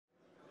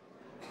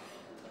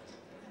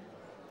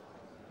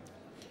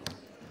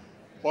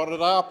Bore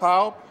da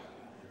pawb.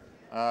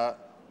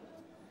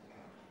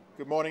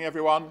 Good morning,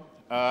 everyone.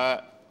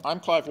 I'm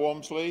Clive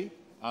Walmsley,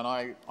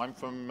 and I'm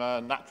from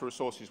Natural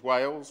Resources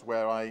Wales,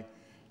 where I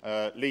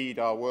lead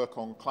our work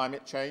on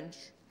climate change,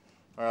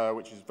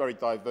 which is very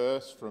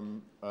diverse,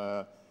 from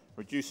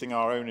reducing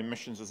our own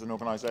emissions as an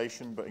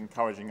organisation, but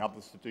encouraging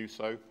others to do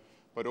so,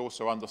 but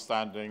also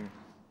understanding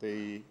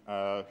the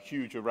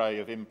huge array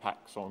of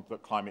impacts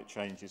that climate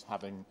change is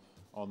having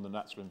on the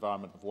natural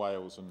environment of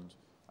Wales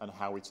and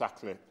how we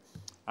tackle it.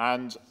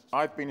 And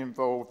I've been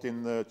involved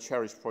in the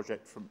CHERISH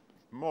Project from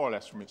more or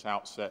less from its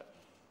outset,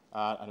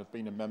 and have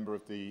been a member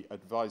of the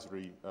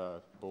advisory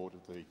board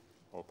of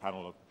or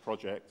panel of the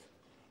project.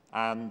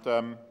 And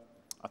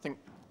I think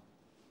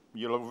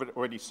you'll have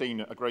already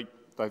seen a great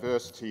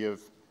diversity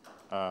of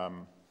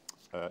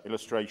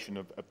illustration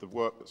of the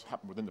work that's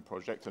happened within the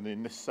project. And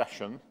in this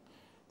session,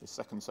 this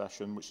second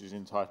session, which is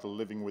entitled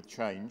Living with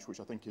Change,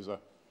 which I think is a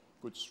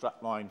good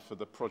strapline for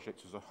the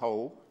project as a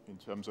whole in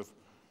terms of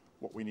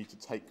what we need to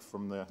take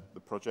from the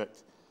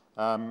project.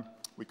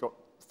 We've got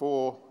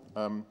four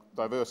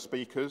diverse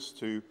speakers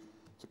to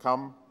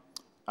come,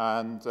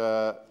 and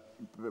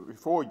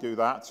before we do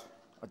that,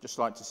 I'd just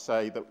like to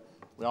say that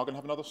we are going to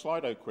have another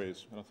Slido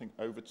quiz, and I think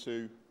over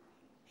to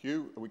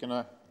Hugh. Are we going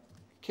to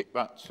kick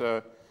that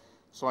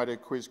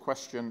Slido quiz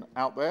question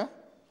out there?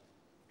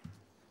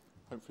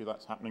 Hopefully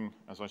that's happening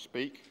as I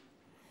speak.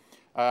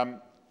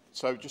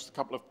 So just a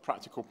couple of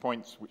practical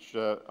points which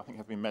I think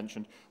have been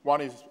mentioned.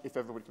 One is if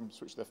everybody can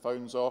switch their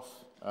phones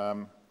off,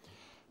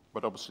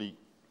 but obviously,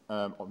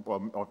 well,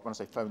 when I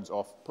say phones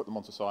off, put them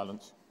onto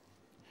silent.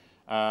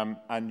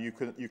 And you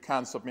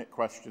can submit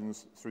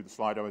questions through the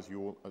Slido,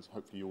 as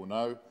hopefully you all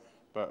know,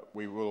 but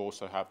we will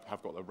also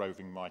have got a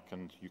roving mic,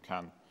 and you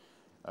can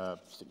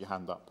stick your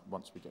hand up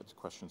once we get to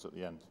questions at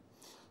the end.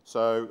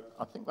 So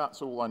I think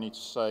that's all I need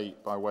to say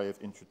by way of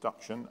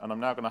introduction, and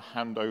I'm now going to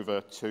hand over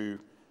to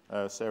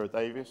Sarah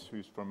Davies,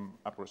 who's from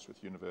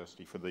Aberystwyth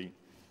University, for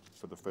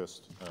the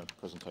first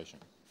presentation.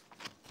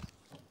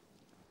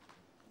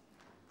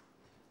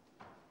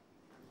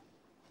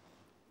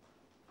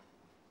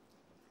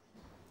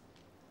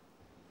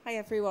 Hi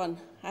everyone.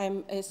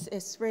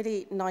 It's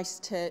really nice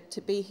to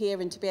be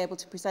here and to be able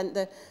to present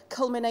the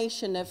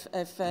culmination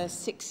of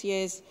 6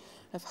 years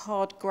of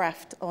hard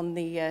graft on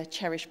the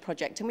CHERISH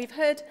project. And we've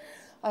heard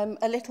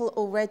a little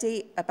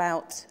already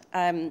about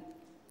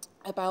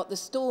the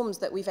storms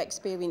that we've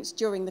experienced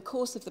during the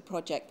course of the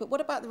project, but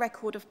what about the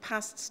record of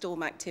past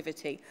storm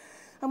activity?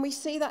 And we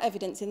see that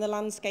evidence in the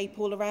landscape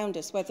all around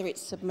us, whether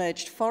it's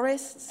submerged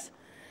forests,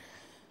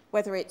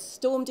 whether it's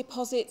storm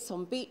deposits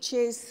on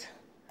beaches,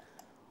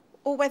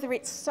 or whether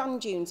it's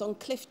sand dunes on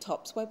cliff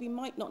tops where we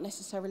might not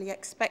necessarily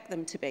expect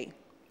them to be.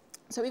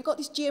 So we've got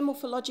this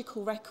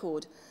geomorphological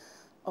record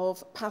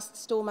of past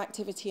storm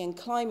activity and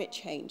climate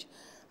change.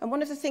 And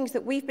one of the things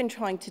that we've been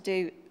trying to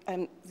do,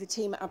 the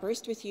team at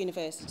Aberystwyth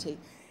University,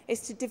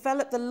 is to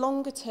develop the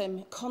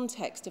longer-term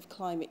context of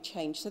climate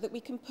change so that we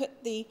can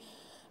put the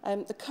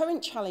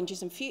current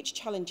challenges and future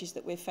challenges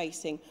that we're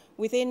facing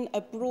within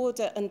a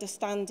broader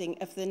understanding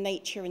of the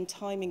nature and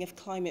timing of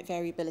climate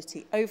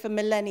variability over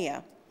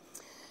millennia.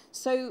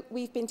 So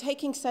we've been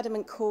taking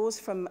sediment cores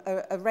from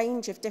a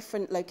range of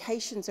different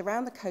locations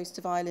around the coast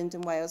of Ireland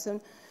and Wales,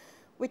 and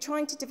we're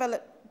trying to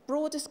develop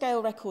broader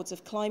scale records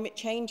of climate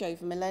change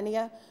over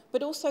millennia,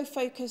 but also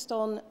focused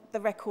on the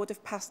record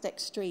of past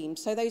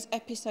extremes, so those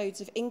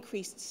episodes of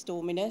increased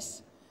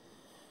storminess.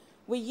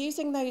 We're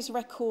using those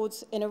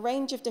records in a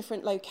range of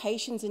different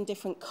locations and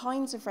different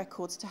kinds of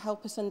records to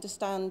help us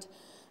understand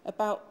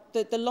about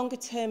the longer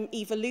term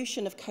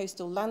evolution of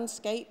coastal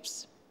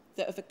landscapes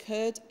that have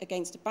occurred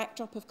against a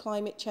backdrop of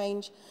climate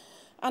change.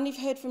 And you've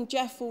heard from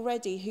Jeff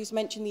already, who's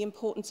mentioned the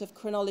importance of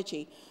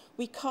chronology.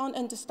 We can't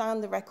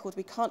understand the record,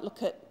 we can't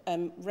look at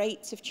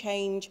rates of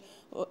change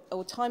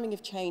or timing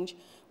of change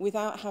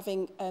without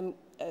having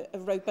a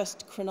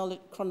robust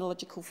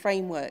chronological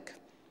framework.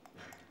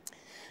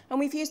 And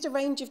we've used a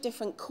range of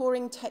different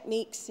coring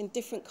techniques in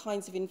different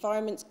kinds of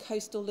environments,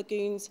 coastal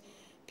lagoons,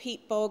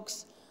 peat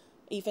bogs,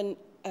 even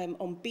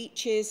on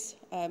beaches,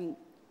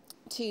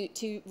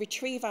 to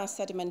retrieve our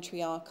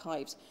sedimentary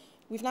archives.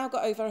 We've now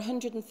got over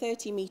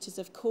 130 metres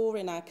of core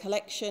in our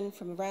collection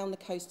from around the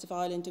coast of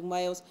Ireland and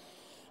Wales,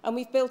 and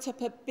we've built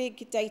up a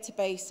big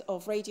database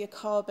of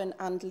radiocarbon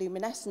and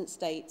luminescence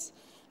dates,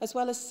 as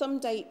well as some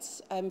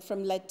dates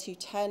from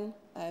lead-210,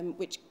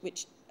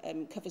 which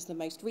covers the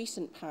most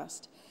recent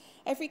past.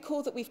 Every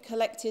core that we've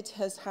collected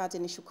has had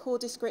initial core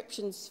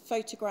descriptions,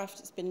 photographed,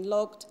 it's been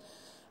logged,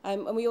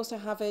 and we also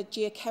have a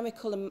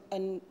geochemical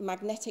and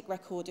magnetic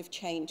record of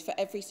change for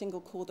every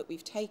single core that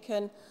we've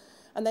taken.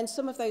 And then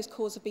some of those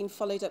cores have been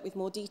followed up with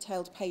more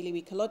detailed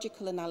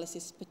paleoecological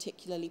analysis,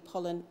 particularly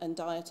pollen and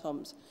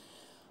diatoms.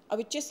 I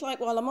would just like,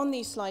 while I'm on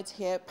these slides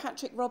here,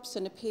 Patrick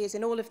Robson appears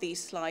in all of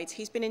these slides.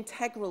 He's been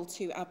integral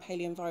to our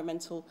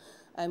paleoenvironmental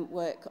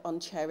work on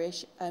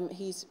CHERISH.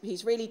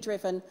 He's really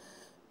driven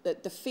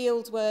the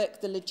field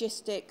work, the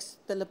logistics,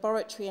 the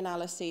laboratory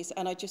analyses,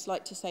 and I'd just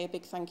like to say a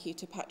big thank you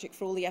to Patrick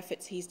for all the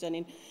efforts he's done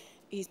in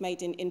he's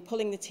made in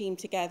pulling the team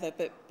together,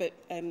 but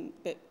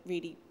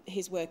really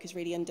his work has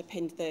really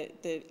underpinned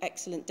the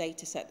excellent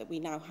data set that we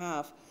now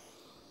have.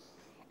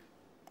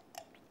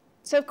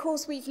 So, of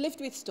course, we've lived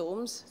with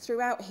storms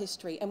throughout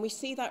history, and we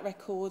see that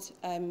record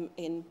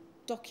in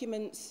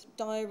documents,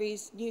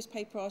 diaries,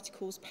 newspaper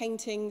articles,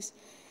 paintings.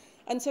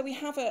 And so we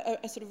have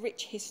a sort of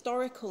rich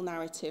historical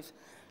narrative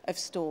of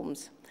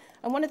storms.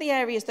 And one of the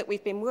areas that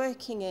we've been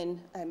working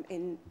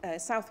in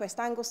southwest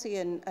Anglesey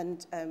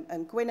and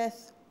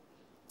Gwynedd,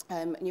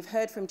 and you've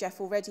heard from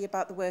Jeff already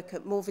about the work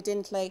at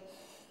Morford-Dintley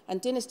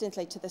and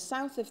Dinas-Dintley to the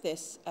south of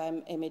this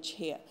image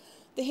here.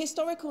 The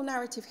historical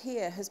narrative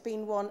here has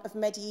been one of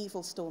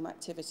medieval storm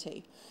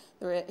activity.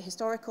 There are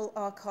historical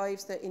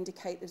archives that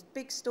indicate there's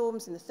big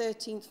storms in the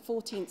 13th,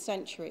 14th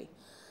century.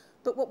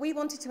 But what we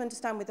wanted to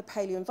understand with the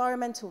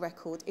paleoenvironmental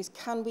record is,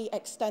 can we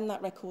extend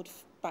that record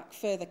back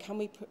further? Can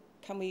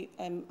we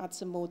add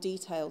some more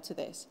detail to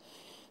this?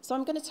 So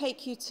I'm going to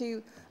take you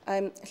to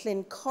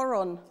Llyn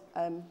Coron,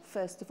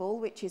 first of all,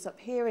 which is up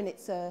here, and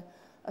it's a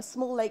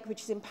small lake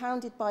which is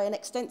impounded by an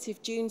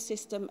extensive dune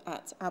system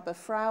at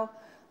Aberystwyth.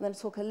 And then I'll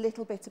talk a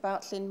little bit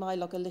about Llyn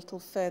Maelog a little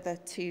further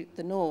to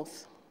the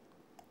north.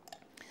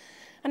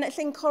 And at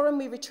Llyn Coron,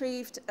 we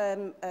retrieved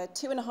a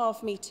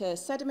 2.5 metre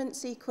sediment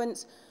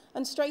sequence,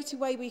 and straight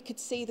away we could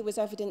see there was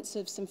evidence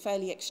of some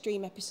fairly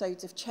extreme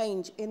episodes of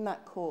change in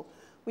that core.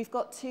 We've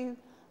got two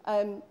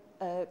 10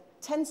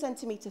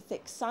 centimetre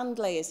thick sand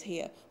layers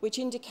here, which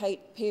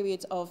indicate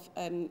periods of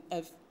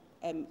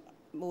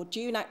more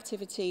dune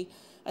activity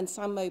and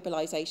sand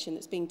mobilisation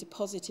that's being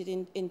deposited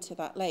into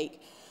that lake.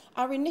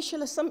 Our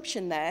initial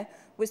assumption there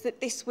was that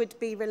this would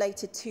be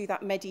related to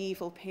that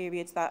medieval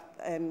period, that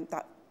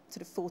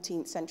sort of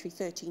 14th century,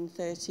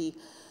 1330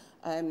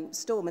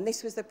 storm. And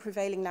this was the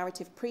prevailing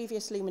narrative.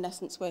 Previous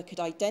luminescence work had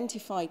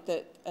identified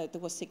that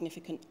there was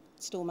significant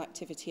storm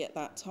activity at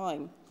that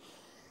time.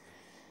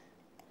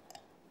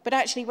 But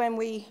actually, when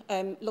we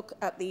look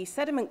at the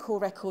sediment core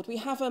record, we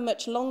have a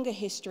much longer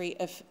history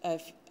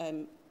of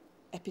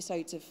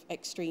episodes of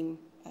extreme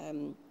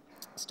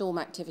storm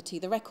activity.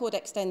 The record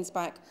extends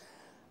back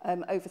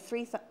over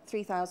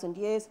 3,000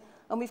 years,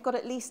 and we've got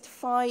at least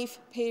 5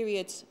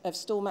 periods of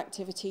storm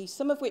activity,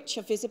 some of which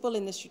are visible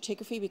in the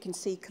stratigraphy. We can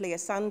see clear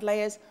sand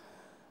layers.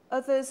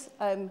 Others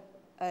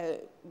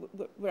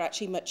were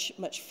actually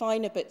much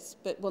finer,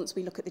 but once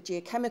we look at the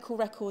geochemical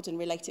record and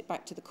relate it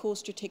back to the core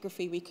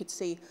stratigraphy, we could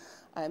see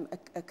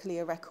a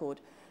clear record.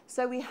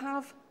 So we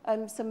have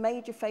some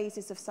major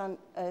phases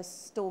of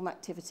storm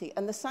activity,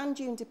 and the sand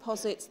dune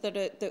deposits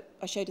that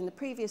I showed in the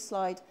previous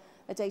slide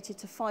are dated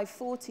to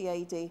 540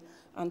 AD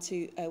and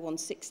to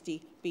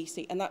 160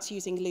 BC, and that's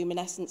using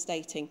luminescence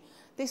dating.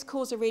 This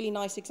cores a really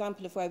nice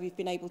example of where we've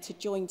been able to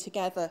join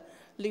together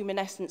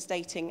luminescence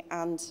dating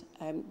and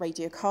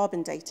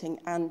radiocarbon dating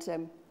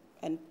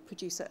and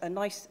produce a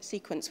nice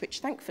sequence, which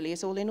thankfully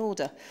is all in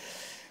order.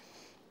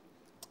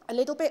 A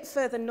little bit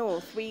further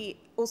north, we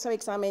also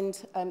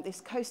examined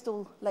this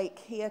coastal lake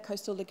here,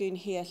 coastal lagoon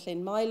here,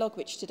 Llyn Maelog,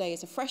 which today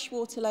is a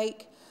freshwater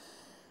lake.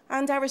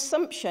 And our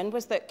assumption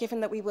was that, given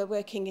that we were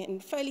working in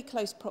fairly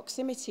close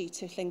proximity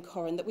to Llyn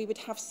Coron, that we would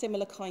have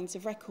similar kinds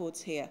of records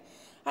here.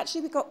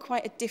 Actually, we got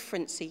quite a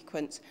different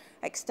sequence,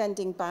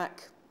 extending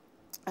back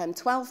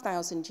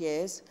 12,000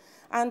 years.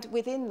 And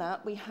within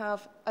that, we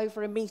have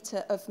over 1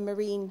 metre of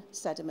marine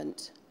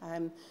sediment.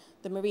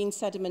 The marine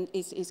sediment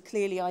is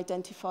clearly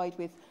identified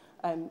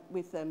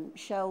with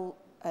shell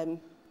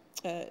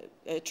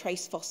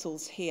trace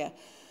fossils here.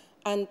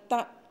 And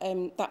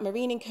that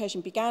marine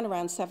incursion began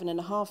around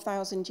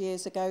 7,500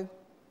 years ago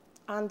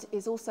and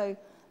is also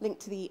linked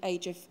to the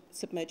age of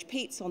submerged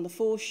peats on the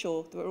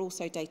foreshore that were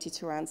also dated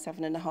to around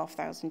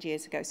 7,500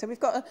 years ago. So we've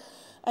got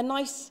a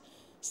nice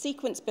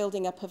sequence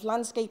building up of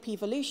landscape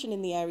evolution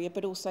in the area,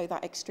 but also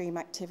that extreme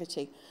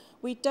activity.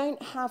 We don't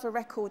have a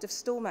record of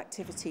storm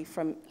activity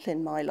from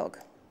Llyn Maelog.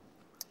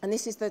 And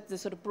this is the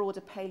sort of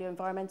broader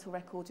paleoenvironmental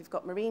record. We've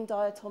got marine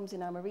diatoms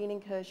in our marine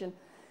incursion,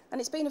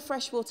 and it's been a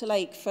freshwater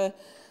lake for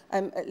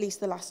at least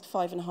the last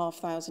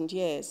 5,500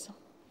 years.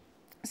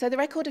 So the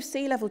record of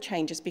sea level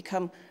change has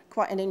become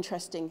quite an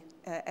interesting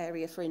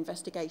area for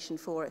investigation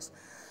for us.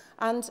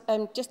 And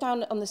just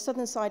down on the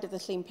southern side of the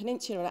Llyn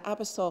Peninsula at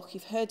Aberystwyth,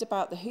 you've heard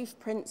about the hoof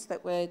prints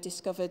that were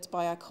discovered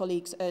by our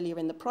colleagues earlier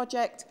in the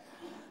project.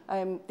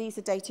 These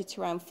are dated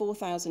to around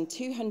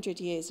 4,200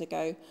 years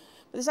ago.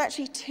 But there's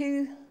actually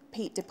 2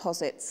 peat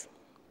deposits.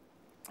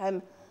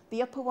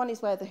 The upper one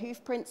is where the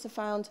hoof prints are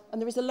found,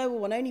 and there is a lower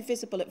one only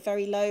visible at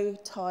very low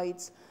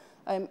tides,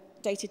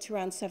 dated to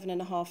around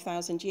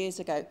 7,500 years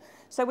ago.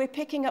 So we're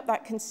picking up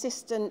that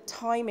consistent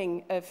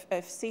timing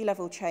of sea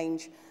level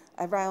change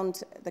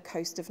around the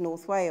coast of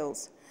North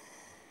Wales.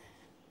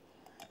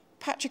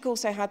 Patrick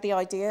also had the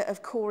idea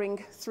of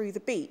coring through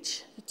the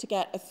beach to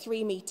get a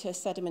 3-metre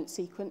sediment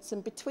sequence,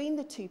 and between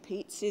the 2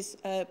 peats is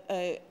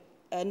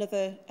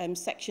another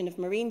section of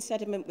marine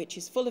sediment which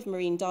is full of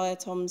marine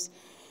diatoms.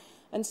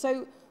 And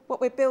so what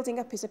we're building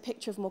up is a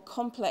picture of more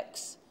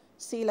complex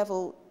sea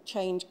level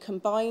change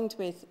combined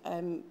with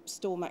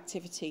storm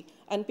activity,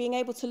 and being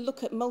able to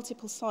look at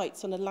multiple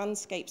sites on a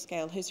landscape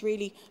scale has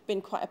really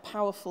been quite a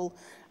powerful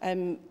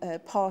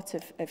part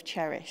of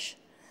CHERISH.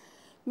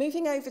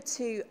 Moving over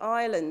to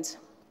Ireland,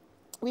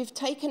 we've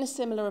taken a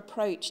similar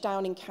approach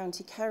down in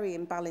County Kerry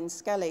in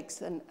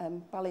Ballinskelligs, and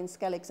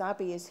Ballinskelligs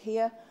Abbey is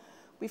here.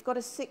 We've got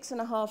a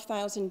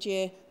 6,500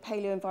 year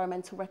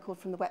paleo-environmental record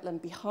from the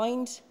wetland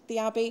behind the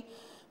Abbey,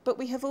 but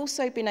we have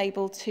also been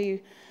able to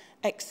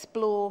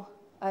explore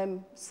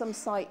some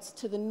sites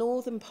to the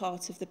northern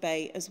part of the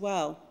bay as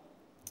well.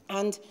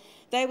 And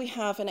there we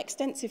have an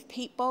extensive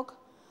peat bog,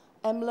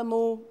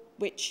 Emlamore,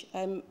 which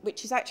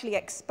is actually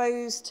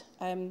exposed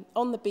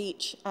on the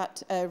beach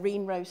at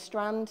Reenrow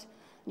Strand.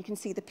 You can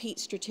see the peat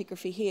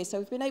stratigraphy here. So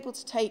we've been able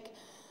to take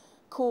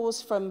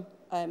cores from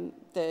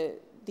the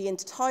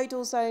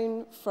intertidal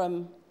zone,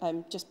 from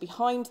just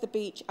behind the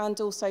beach, and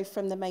also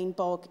from the main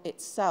bog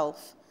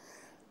itself.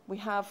 We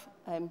have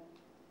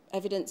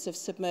evidence of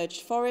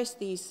submerged forest.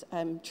 These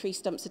tree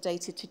stumps are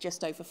dated to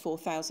just over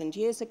 4,000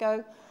 years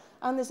ago.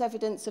 And there's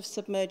evidence of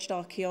submerged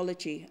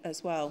archaeology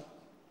as well.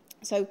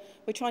 So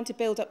we're trying to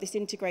build up this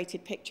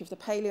integrated picture of the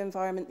paleo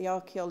environment, the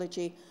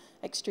archaeology,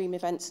 extreme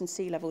events, and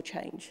sea level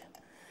change.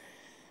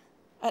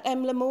 At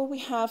Emlamore, we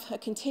have a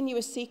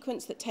continuous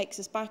sequence that takes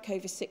us back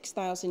over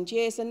 6,000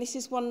 years, and this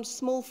is one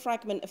small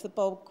fragment of the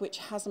bog which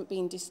hasn't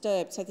been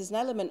disturbed. So there's an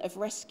element of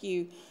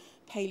rescue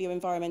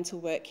paleo-environmental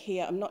work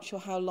here. I'm not sure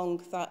how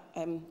long that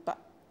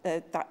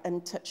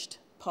untouched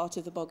part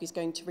of the bog is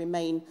going to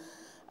remain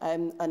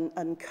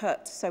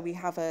uncut, so we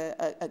have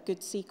a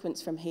good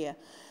sequence from here.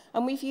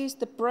 And we've used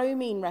the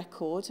bromine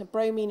record.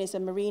 Bromine is a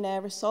marine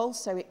aerosol,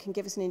 so it can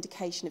give us an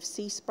indication of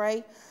sea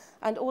spray.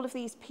 And all of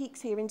these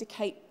peaks here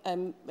indicate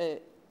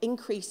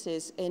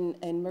increases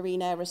in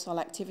marine aerosol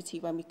activity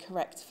when we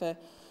correct for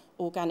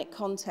organic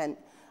content.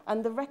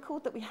 And the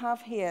record that we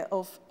have here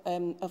of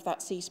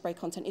that sea spray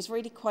content is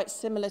really quite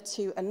similar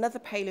to another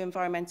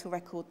paleo-environmental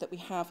record that we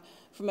have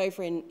from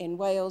over in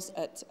Wales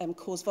at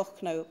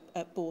Corsfochno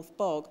at Borth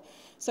Bog.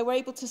 So we're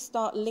able to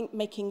start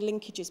making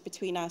linkages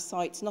between our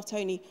sites, not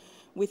only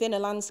within a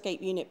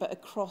landscape unit, but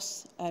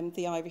across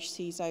the Irish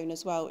Sea Zone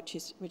as well,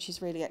 which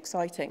is really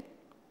exciting.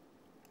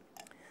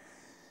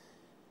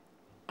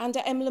 And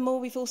at Emlamore,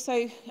 we've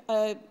also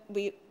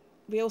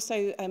we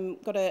also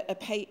got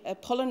a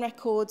pollen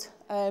record,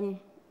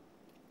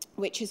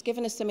 which has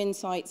given us some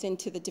insights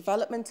into the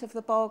development of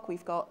the bog.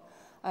 We've got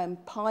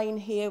pine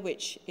here,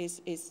 which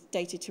is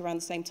dated to around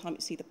the same time.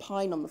 You see the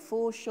pine on the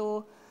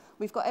foreshore.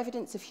 We've got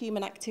evidence of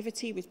human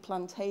activity with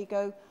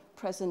plantago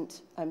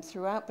present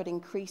throughout, but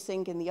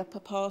increasing in the upper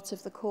part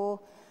of the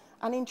core.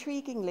 And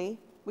intriguingly,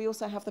 we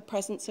also have the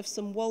presence of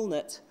some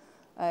walnut,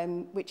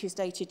 which is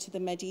dated to the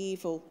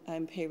medieval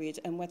period,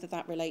 and whether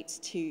that relates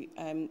to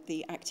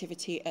the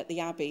activity at the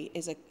Abbey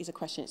is a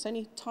question. It's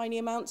only tiny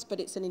amounts, but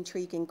it's an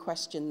intriguing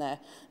question there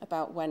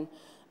about when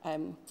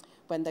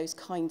those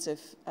kinds of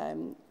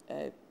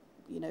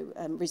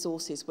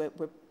resources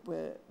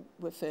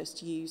were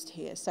first used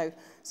here. So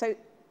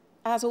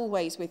as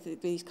always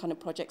with these kind of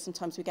projects,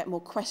 sometimes we get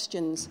more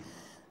questions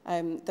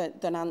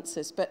than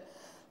answers. But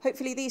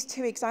hopefully these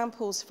two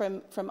examples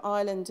from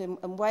Ireland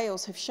and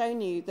Wales have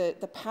shown you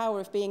the power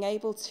of being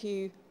able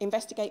to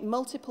investigate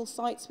multiple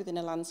sites within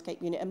a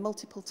landscape unit and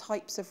multiple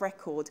types of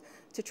record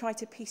to try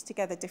to piece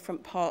together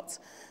different parts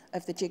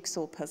of the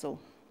jigsaw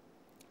puzzle.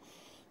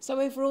 So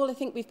overall, I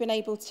think we've been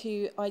able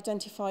to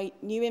identify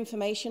new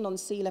information on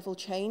sea level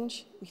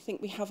change. We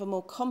think we have a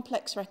more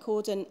complex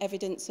record and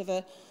evidence of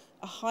a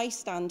high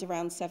stand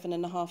around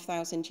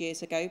 7,500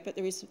 years ago, but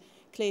there is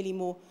clearly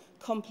more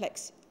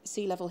complex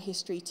sea level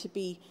history to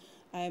be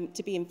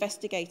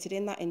investigated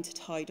in that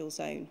intertidal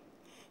zone.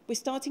 We're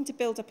starting to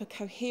build up a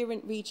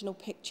coherent regional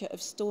picture of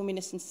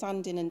storminess and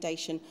sand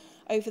inundation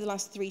over the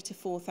last 3,000 to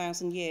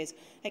 4,000 years,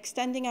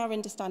 extending our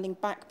understanding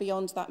back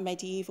beyond that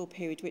medieval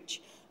period,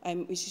 which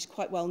is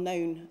quite well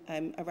known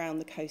around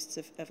the coasts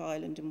of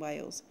Ireland and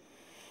Wales.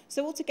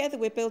 So altogether,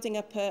 we're building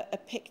up a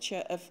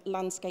picture of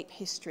landscape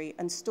history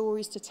and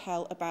stories to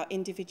tell about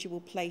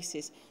individual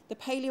places. The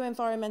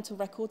paleo-environmental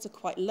records are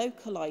quite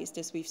localised,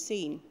 as we've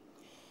seen.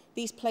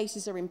 These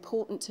places are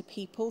important to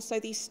people, so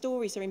these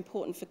stories are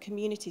important for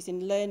communities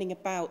in learning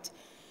about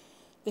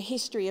the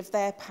history of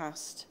their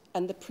past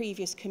and the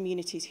previous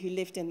communities who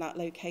lived in that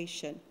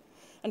location.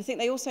 And I think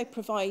they also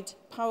provide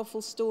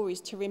powerful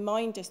stories to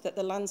remind us that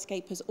the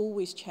landscape has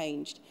always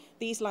changed.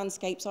 These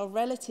landscapes are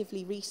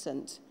relatively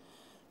recent,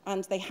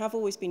 and they have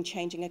always been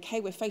changing.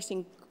 Okay, we're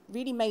facing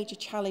really major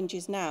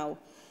challenges now,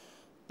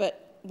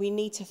 but we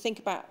need to think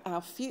about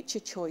our future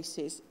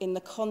choices in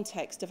the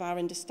context of our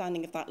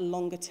understanding of that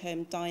longer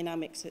term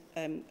dynamics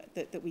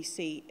that we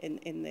see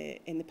in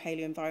the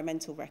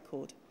paleo-environmental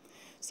record.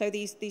 So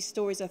these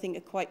stories, I think,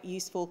 are quite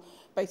useful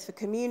both for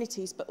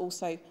communities, but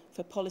also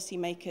for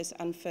policymakers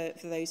and for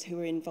those who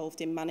are involved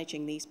in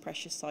managing these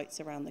precious sites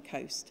around the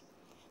coast.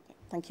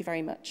 Thank you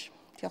very much.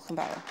 Diolch yn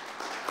fawr.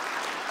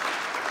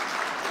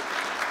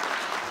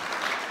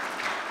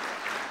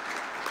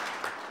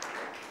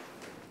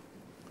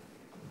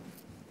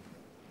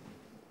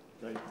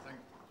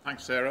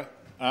 Thanks, Sarah.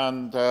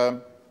 And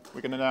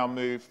we're going to now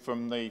move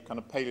from the kind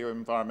of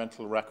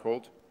paleo-environmental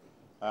record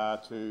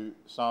to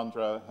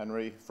Sandra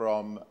Henry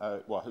from,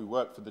 who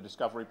worked for the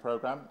Discovery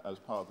Programme as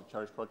part of the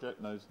CHERISH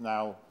Project and is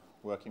now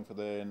working for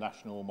the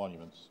National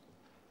Monuments.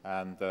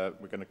 And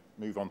we're going to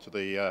move on to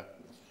the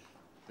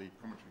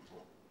Promontory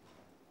Fort.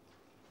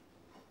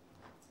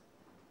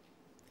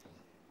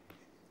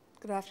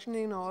 Good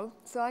afternoon all.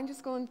 So I'm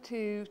just going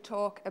to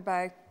talk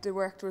about the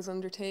work that was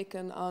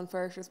undertaken on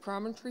Ferriters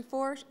Promontory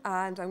Fort,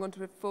 and I'm going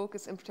to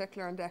focus in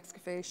particular on the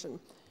excavation.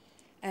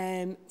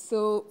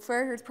 So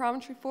Ferriters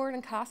Promontory Fort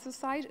in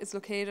Castleside is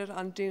located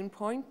on Doon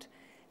Point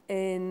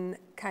in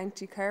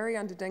County Kerry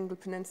on the Dingle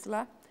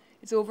Peninsula.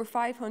 It's over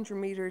 500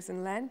 metres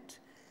in length,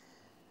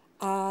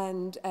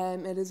 and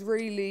it is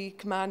really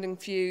commanding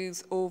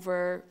views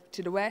over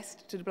to the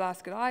west to the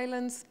Blasket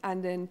Islands,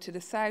 and then to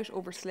the south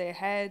over Slea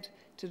Head,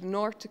 to the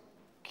north to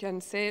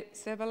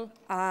Clonseville,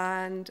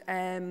 and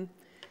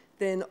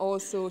then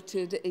also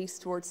to the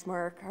east towards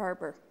Smerk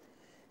Harbour.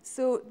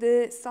 So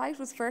the site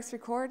was first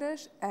recorded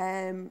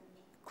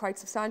quite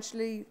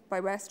substantially by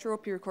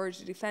Westerope. He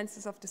recorded the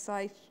defences of the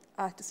site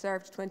at the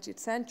start of the 20th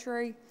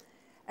century.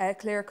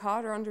 Clare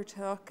Cotter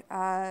undertook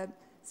a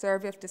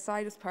survey of the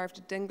site as part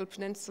of the Dingle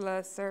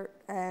Peninsula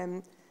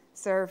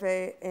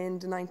survey in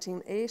the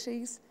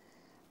 1980s.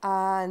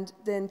 And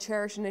then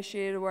CHERISH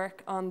initiated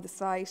work on the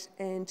site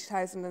in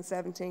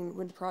 2017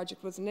 when the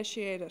project was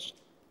initiated.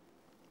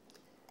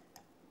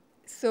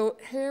 So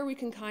here we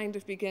can kind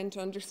of begin to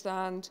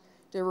understand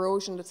the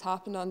erosion that's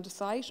happened on the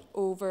site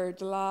over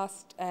the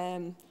last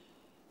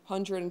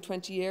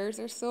 120 years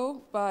or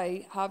so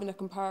by having a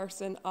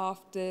comparison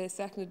of the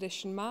second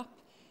edition map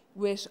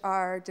with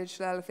our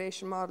digital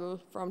elevation model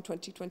from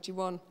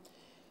 2021.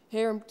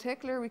 Here in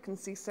particular, we can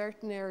see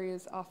certain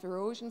areas of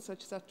erosion,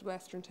 such as at the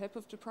western tip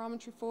of the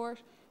Promontory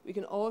Fort. We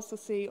can also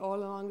see all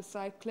along the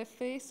side cliff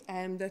face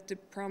that the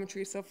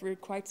promontory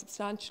suffered quite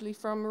substantially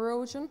from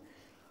erosion.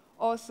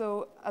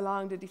 Also,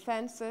 along the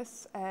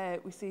defences,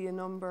 we see a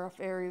number of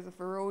areas of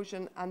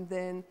erosion, and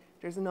then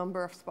there's a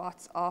number of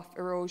spots of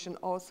erosion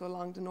also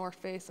along the north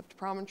face of the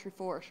Promontory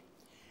Fort.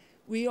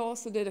 We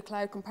also did a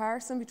cloud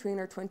comparison between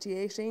our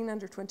 2018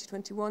 and our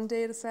 2021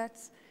 data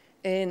sets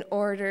in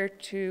order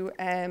to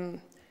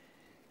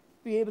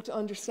be able to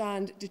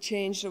understand the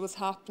change that was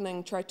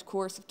happening throughout the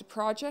course of the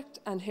project,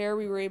 and here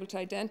we were able to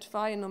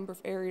identify a number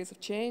of areas of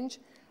change.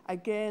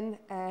 Again,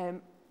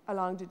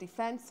 along the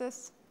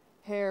defences,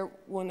 here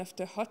one of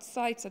the hut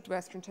sites at the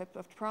western tip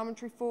of the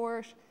Promontory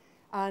Fort,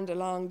 and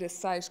along the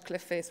south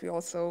cliff face we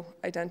also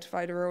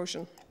identified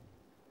erosion.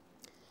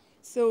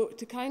 So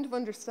to kind of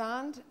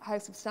understand how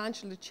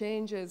substantial the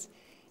change is,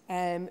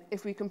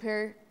 if we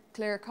compare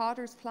Clare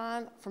Cotter's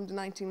plan from the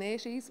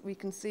 1980s, we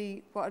can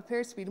see what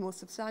appears to be the most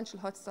substantial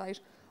hut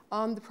site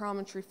on the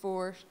Promontory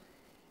Fort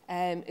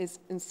is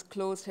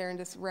enclosed here in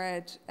this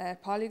red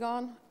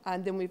polygon,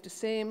 and then we have the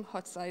same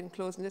hut site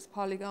enclosed in this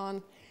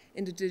polygon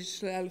in the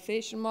digital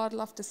elevation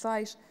model of the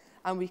site,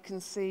 and we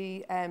can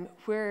see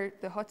where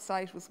the hut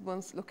site was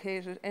once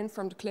located in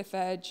from the cliff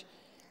edge.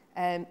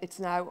 It's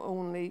now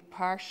only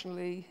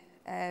partially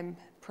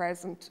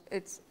present.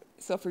 It's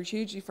suffered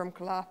hugely from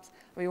collapse.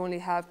 We only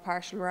have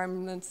partial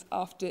remnants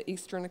of the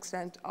eastern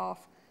extent of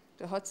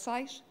the hut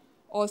site.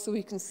 Also,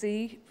 we can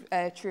see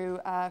through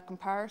a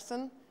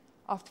comparison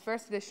of the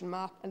first edition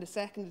map and the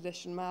second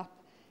edition map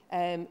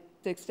the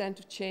extent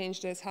of change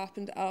that has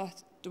happened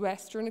at the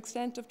western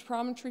extent of the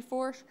Promontory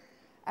Fort,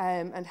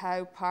 and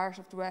how part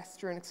of the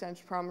western extent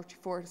of the Promontory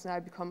Fort has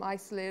now become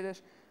isolated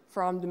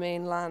from the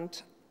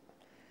mainland.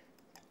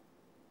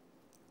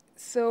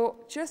 So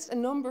just a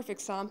number of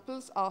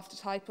examples of the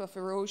type of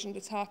erosion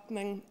that's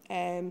happening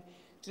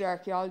to the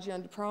archaeology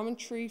on the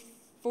Promontory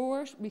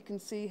Fort. We can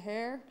see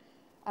here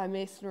a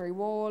masonry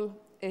wall.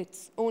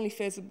 It's only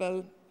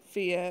visible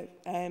via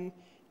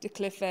the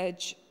cliff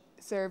edge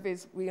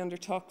surveys we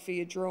undertook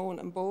via drone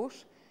and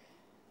boat.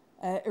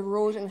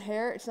 Erosion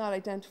here, it's not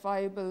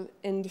identifiable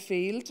in the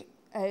field.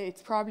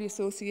 It's probably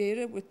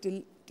associated with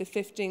the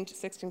 15th to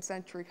 16th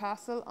century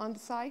castle on the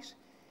site.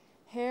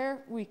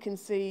 Here we can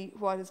see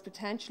what is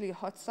potentially a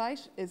hut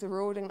site is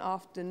eroding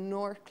off the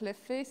north cliff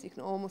face. You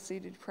can almost see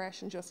the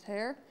depression just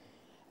here.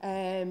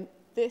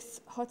 This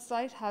hut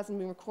site hasn't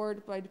been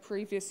recorded by the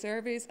previous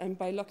surveys, and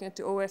by looking at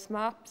the OS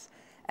maps,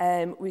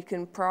 we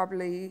can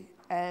probably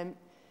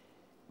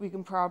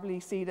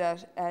see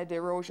that the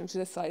erosion to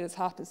this site has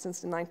happened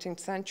since the 19th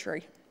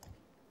century.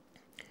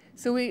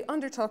 So we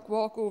undertook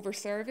walkover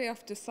survey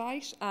of the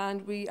site,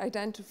 and we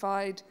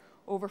identified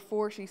over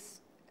 40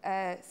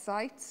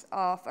 sites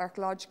of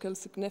archaeological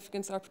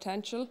significance or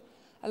potential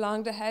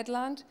along the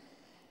headland.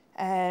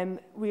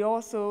 We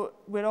also,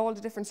 with all the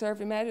different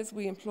survey methods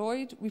we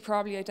employed, we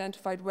probably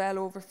identified well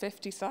over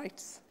 50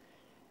 sites.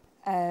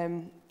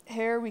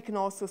 Here we can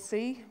also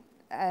see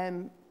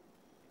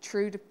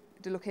through the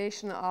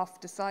location of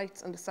the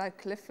sites on the south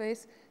cliff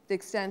face, the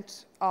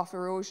extent of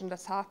erosion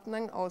that's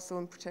happening, also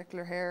in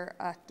particular here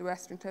at the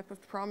western tip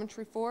of the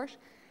Promontory Fort.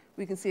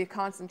 We can see a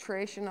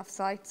concentration of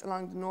sites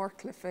along the north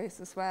cliff face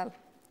as well.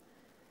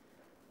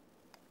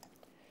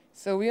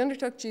 So we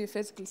undertook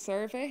geophysical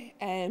survey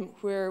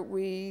where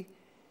we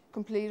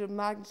completed a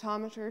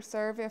magnetometer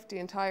survey of the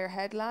entire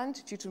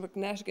headland. Due to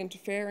magnetic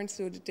interference,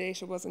 so the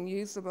data was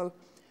unusable.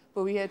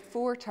 But we had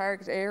 4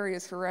 target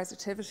areas for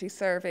resistivity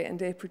survey, and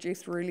they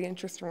produced really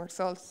interesting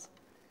results.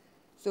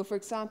 So for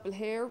example,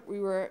 here we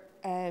were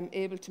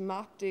able to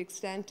map the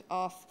extent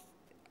of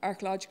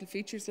archaeological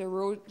features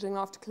eroding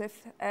off the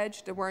cliff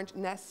edge that weren't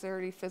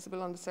necessarily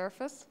visible on the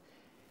surface.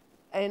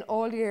 In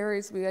all the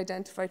areas, we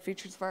identified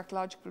features of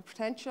archaeological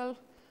potential.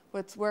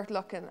 What's worth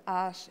looking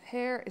at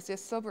here is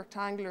this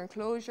sub-rectangular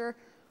enclosure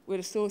with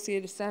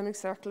associated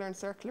semicircular and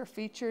circular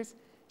features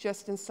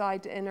just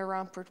inside the inner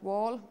rampart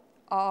wall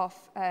of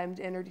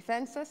the inner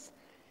defences.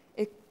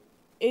 It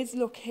is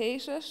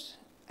located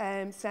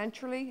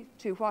centrally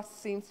to what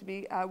seems to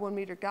be a 1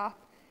 metre gap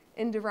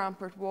in the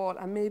rampart wall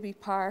and may be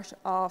part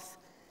of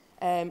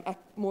a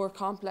more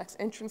complex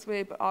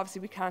entranceway, but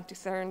obviously we can't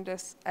discern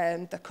this,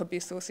 that could be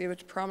associated with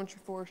the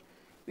Promontory Fort.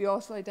 We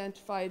also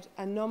identified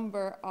a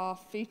number of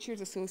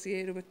features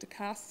associated with the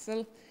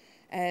castle,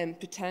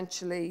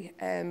 potentially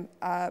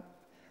a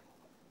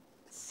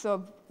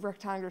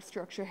sub-rectangular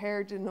structure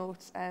here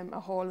denotes a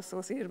hall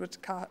associated with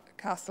the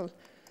castle.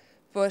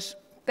 But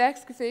the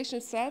excavation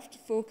itself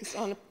focused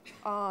on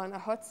a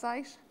hut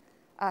site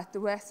at the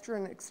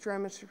western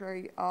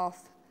extremity of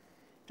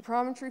the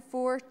Promontory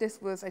Fort.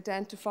 This was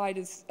identified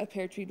as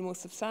appeared to be the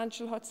most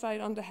substantial hut site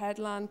on the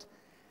headland,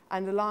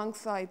 and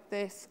alongside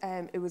this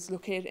it was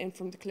located in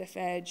from the cliff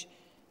edge,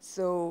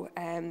 so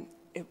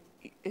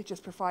it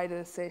just provided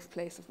a safe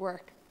place of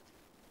work.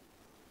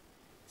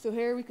 So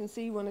here we can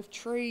see one of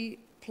 3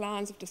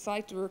 plans of the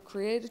site that were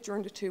created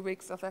during the 2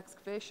 weeks of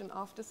excavation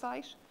of the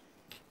site.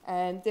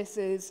 And this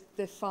is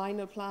the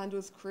final plan that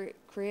was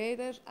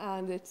created,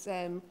 and it's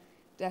the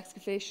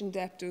excavation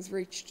depth was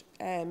reached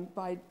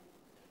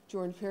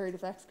during the period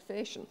of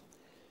excavation.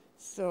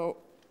 So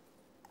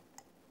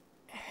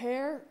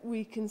here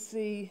we can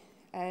see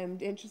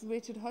the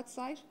entranceway to the hut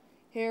site.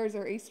 Here is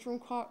our eastern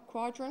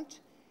quadrant.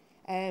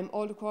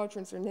 All the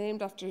quadrants are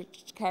named after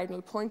the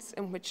cardinal points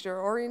in which they're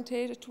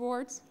orientated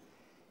towards.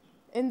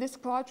 In this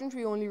quadrant,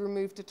 we only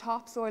removed the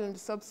topsoil and the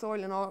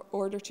subsoil in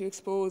order to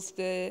expose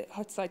the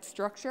hut site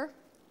structure.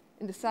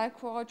 In the south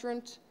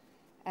quadrant,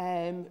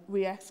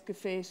 we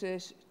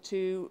excavated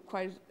to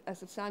quite a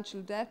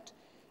substantial depth,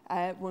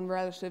 one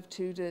relative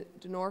to the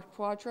north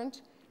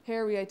quadrant.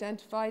 Here we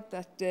identified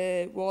that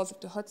the walls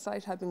of the hut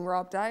site had been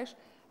robbed out,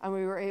 and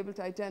we were able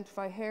to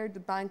identify here the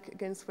bank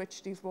against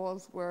which these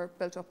walls were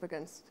built up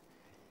against.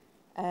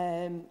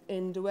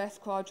 In the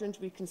west quadrant,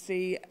 we can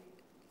see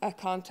a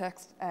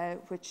context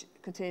which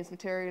contains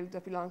material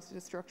that belongs to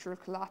the structural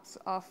collapse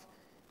of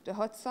the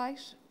hut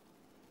site.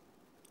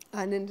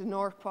 And in the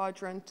north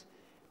quadrant,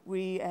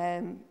 we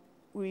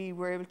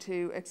were able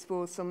to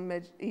expose some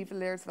medieval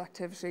layers of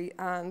activity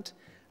and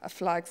a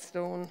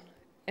flagstone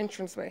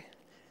entranceway.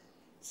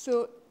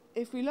 So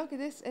if we look at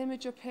this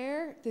image up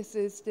here, this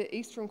is the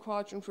eastern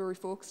quadrant where we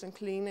focused on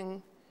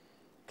cleaning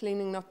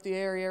up the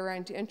area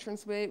around the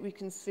entranceway. We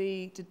can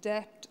see the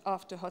depth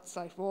of the hut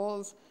site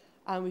walls,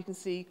 and we can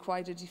see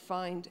quite a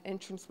defined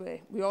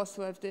entranceway. We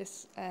also have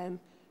this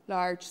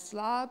large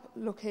slab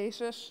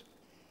located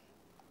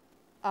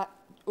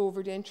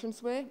over the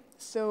entranceway.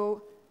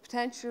 So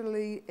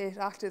potentially it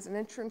acted as an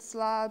entrance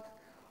slab,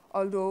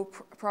 although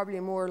probably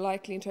a more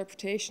likely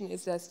interpretation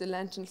is that the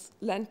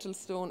lentil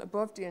stone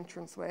above the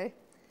entranceway.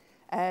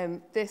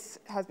 This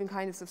has been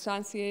kind of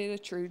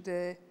substantiated through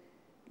the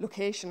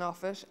location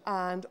of it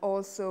and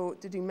also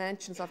the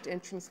dimensions of the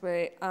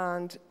entranceway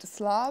and the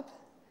slab.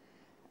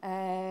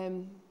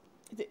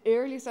 The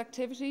earliest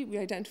activity we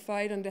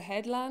identified on the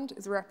headland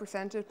is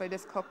represented by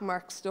this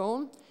cup-marked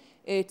stone.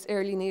 It's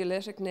early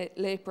Neolithic,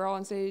 late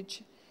Bronze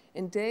Age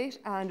in date,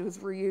 and it was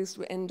reused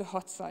within the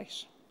hut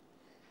site.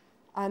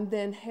 And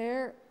then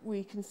here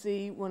we can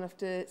see one of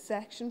the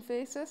section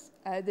faces.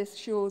 This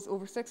shows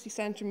over 60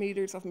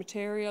 centimetres of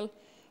material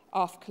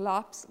of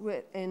collapse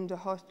within the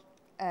hut,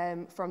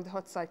 from the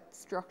hut site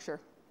structure.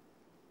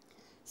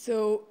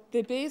 So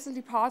the basal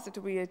deposit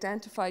that we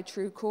identified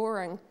through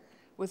coring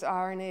was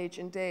Iron Age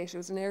in date. It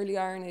was an early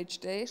Iron Age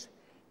date.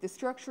 The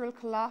structural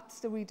collapse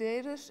that we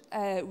dated,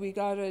 we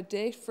got a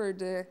date for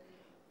the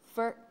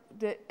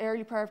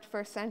early part of the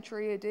 1st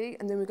century AD,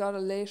 and then we got a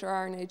later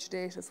Iron Age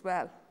date as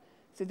well.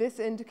 So this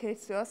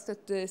indicates to us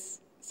that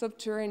this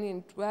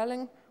subterranean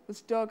dwelling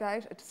was dug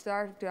out at the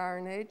start of the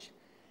Iron Age,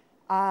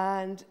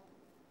 and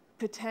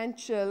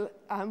potential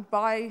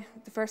by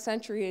the 1st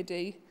century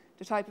AD,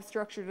 the type of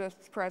structure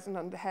that's present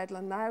on the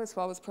headland now is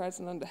what was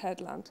present on the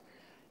headland,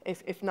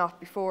 if not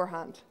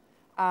beforehand.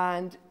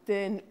 And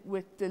then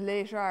with the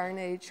later Iron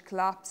Age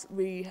collapse,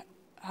 we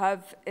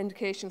have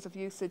indications of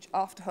usage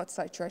of the hut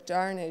site throughout the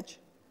Iron Age.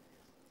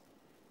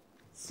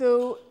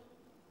 So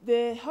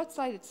the hut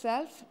site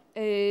itself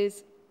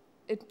is,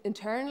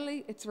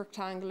 internally, it's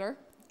rectangular.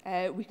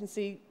 We can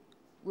see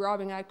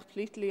robbing out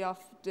completely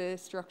off the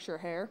structure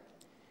here.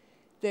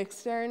 The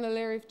external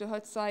area of the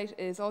hut site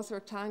is also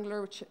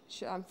rectangular with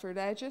chamfered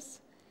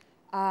edges.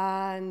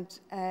 And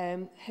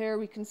here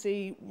we can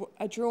see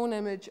a drone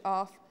image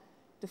of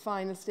the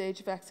final stage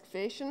of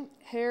excavation.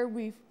 Here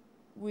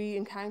we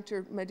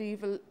encountered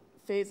medieval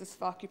phases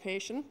of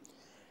occupation.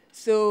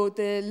 So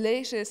the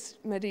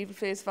latest medieval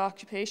phase of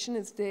occupation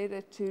is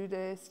dated to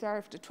the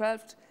start of the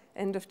 12th,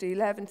 end of the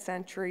 11th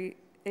century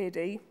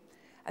AD.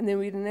 And then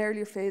we had an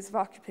earlier phase of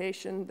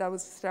occupation that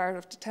was the start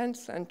of the 10th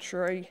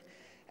century,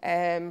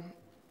 end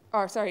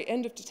of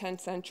the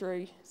 10th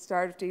century,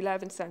 start of the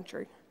 11th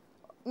century.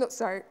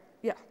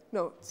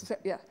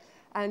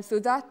 And so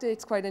that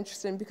date's quite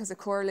interesting because it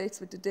correlates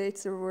with the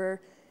dates that were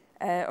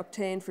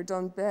obtained for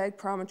Dunbeg,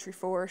 Promontory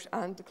Fort,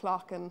 and the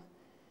Clocken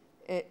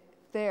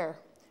there.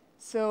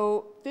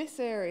 So this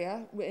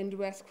area in the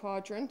west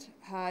quadrant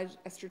had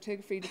a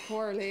stratigraphy that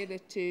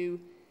correlated to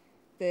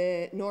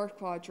the north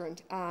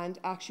quadrant and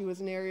actually was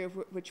an area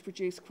which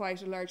produced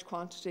quite a large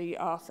quantity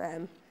of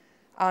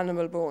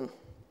animal bone.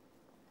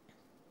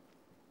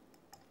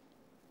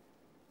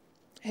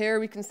 Here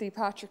we can see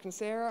Patrick and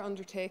Sarah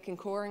undertaking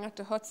coring at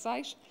the hut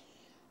site,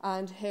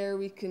 and here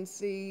we can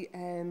see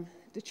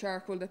the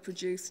charcoal that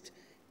produced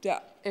the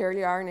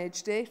early Iron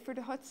Age date for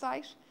the hut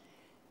site.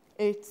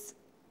 It's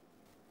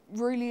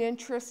really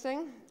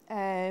interesting.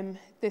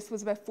 This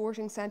was about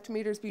 14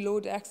 centimetres below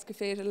the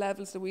excavated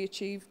levels that we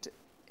achieved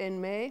in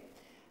May,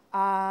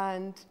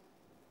 and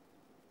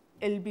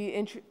it'll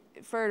be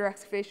further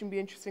excavation will be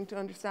interesting to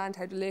understand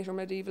how the later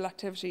medieval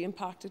activity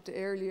impacted the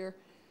earlier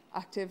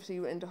activity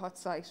in the hut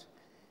site.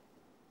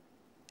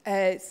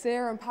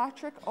 Sarah and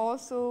Patrick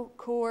also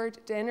cored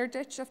the inner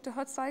ditch of the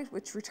hut site,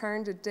 which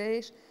returned a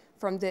date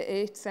from the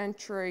 8th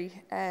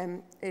century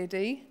AD,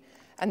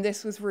 and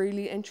this was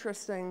really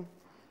interesting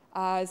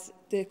as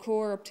the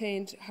core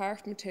obtained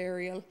hard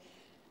material,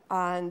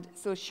 and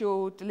so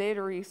showed the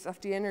later use of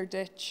the inner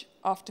ditch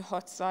of the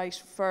hut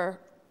site for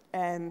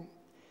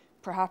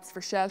perhaps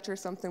for shelter or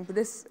something. But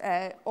this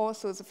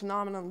also is a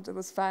phenomenon that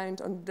was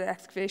found on the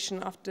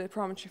excavation of the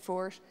Promontory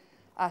Fort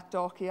at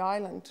Dalkey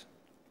Island.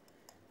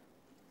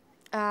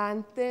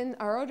 And then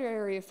our other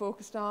area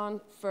focused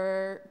on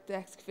for the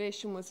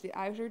excavation was the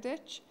outer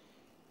ditch.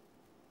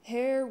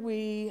 Here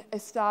we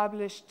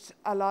established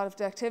a lot of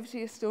the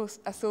activity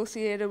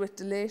associated with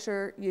the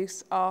later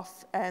use of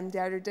the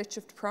outer ditch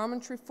of the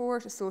Promontory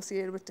Fort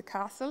associated with the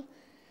castle.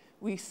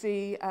 We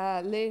see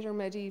a later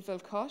medieval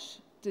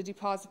cut. The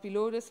deposit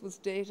below this was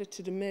dated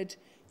to the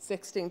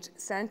mid-16th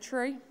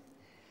century.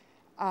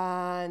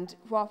 And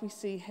what we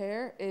see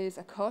here is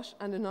a cut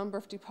and a number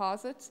of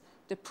deposits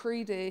that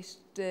predate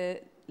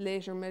the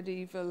later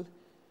medieval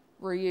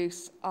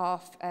reuse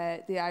of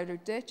the outer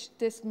ditch.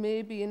 This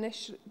may be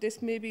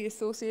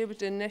associated with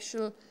the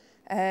initial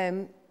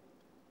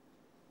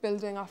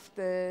building of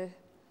the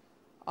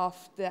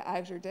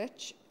outer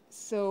ditch.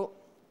 So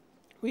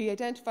we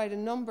identified a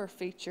number of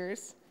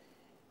features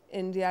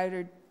in the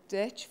outer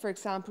ditch. For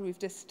example, we've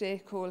this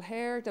stake hole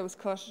here that was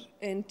cut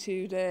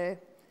into the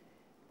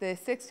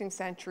 16th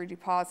century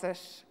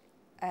deposit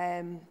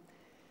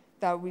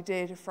that we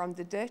dated from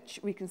the ditch.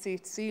 We can see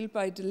it's sealed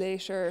by the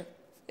later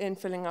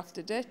infilling of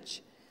the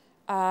ditch.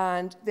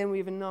 And then we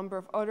have a number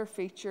of other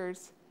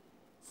features,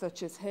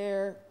 such as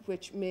here,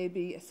 which may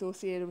be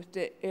associated with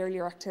the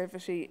earlier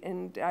activity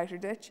in the outer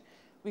ditch.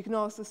 We can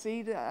also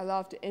see that a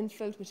lot of the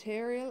infilled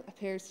material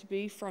appears to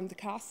be from the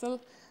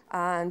castle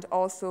and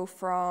also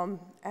from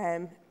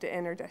the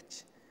inner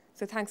ditch.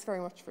 So thanks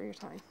very much for your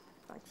time.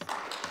 Thanks.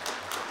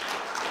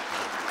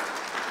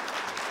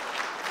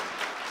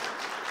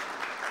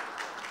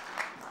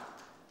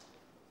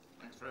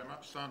 Thanks very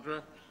much,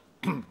 Sandra.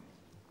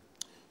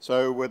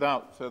 So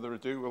without further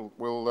ado,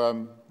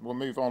 we'll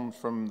move on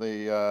from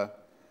the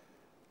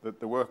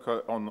work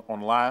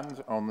on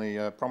land on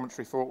the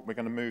Promontory Fort. We're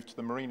going to move to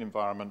the marine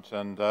environment,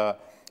 and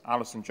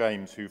Alison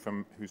James, who's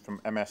from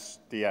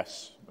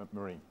MSDS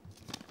Marine.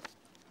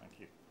 Thank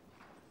you.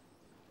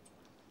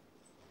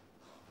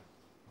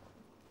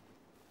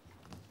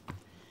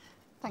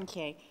 Thank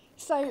you.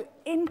 So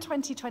in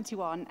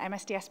 2021,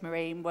 MSDS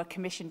Marine were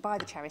commissioned by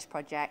the CHERISH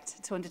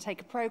Project to undertake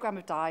a programme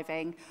of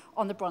diving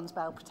on the Bronze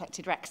Bell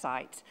protected wreck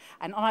site.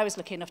 And I was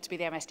lucky enough to be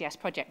the MSDS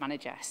project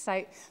manager.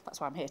 So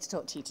that's why I'm here to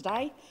talk to you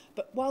today.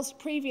 But whilst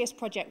previous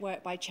project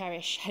work by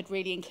CHERISH had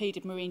really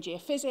included marine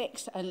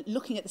geophysics and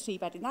looking at the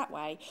seabed in that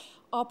way,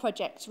 our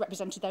project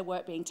represented their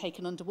work being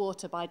taken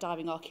underwater by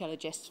diving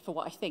archaeologists for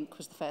what I think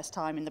was the first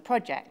time in the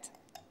project.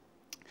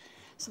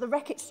 So the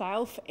wreck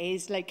itself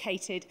is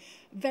located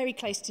very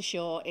close to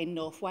shore in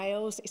North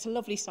Wales. It's a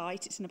lovely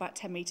site. It's in about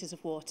 10 metres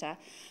of water.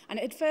 And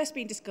it had first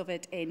been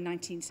discovered in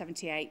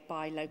 1978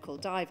 by local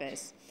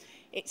divers.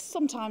 It's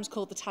sometimes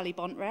called the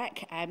Talybont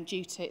wreck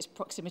due to its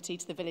proximity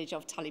to the village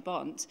of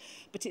Talybont,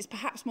 but it's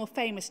perhaps more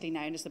famously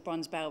known as the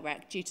Bronze Bell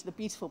wreck due to the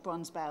beautiful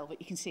bronze bell that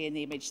you can see in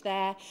the image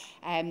there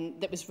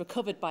that was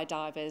recovered by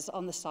divers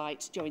on the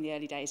site during the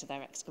early days of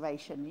their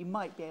excavation. You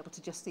might be able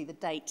to just see the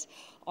date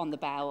on the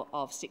bell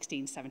of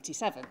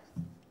 1677.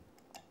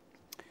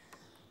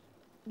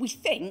 We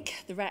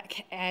think the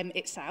wreck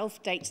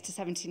itself dates to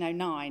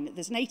 1709.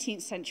 There's an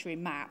 18th century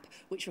map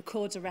which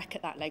records a wreck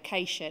at that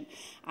location,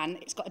 and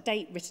it's got a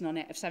date written on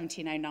it of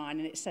 1709,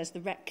 and it says the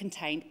wreck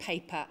contained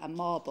paper and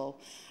marble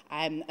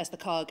as the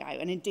cargo.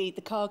 And indeed,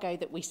 the cargo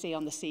that we see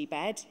on the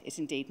seabed is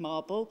indeed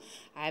marble.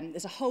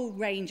 There's a whole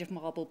range of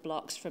marble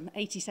blocks from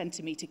 80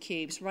 centimetre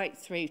cubes right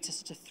through to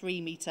sort of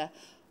 3 metre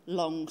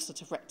long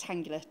sort of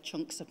rectangular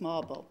chunks of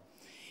marble.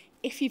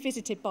 If you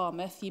visited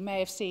Barmouth, you may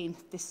have seen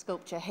this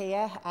sculpture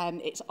here.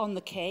 It's on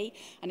the quay,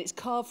 and it's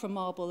carved from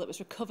marble that was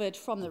recovered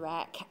from the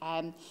wreck,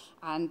 and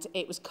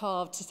it was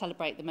carved to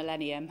celebrate the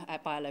millennium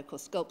by a local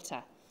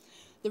sculptor.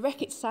 The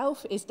wreck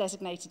itself is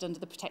designated under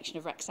the Protection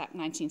of Wrecks Act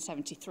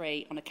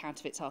 1973 on account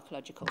of its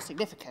archaeological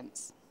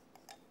significance.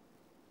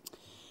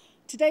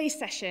 Today's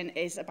session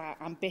is about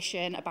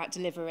ambition, about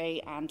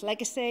delivery and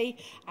legacy.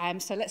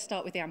 So let's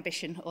start with the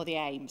ambition or the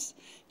aims.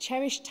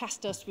 CHERISH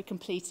tasked us with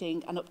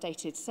completing an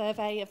updated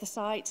survey of the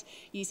site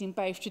using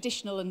both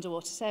traditional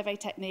underwater survey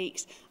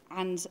techniques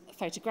and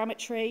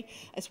photogrammetry,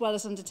 as well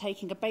as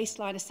undertaking a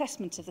baseline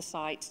assessment of the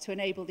site to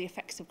enable the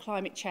effects of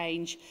climate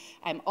change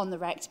on the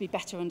wreck to be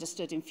better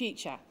understood in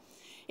future.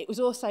 It was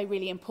also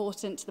really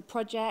important to the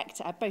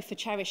project, both for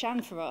CHERISH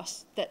and for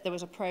us, that there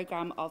was a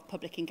programme of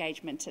public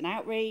engagement and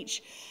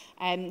outreach.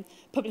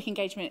 Public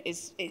engagement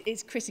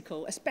is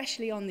critical,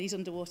 especially on these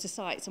underwater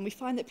sites, and we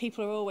find that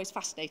people are always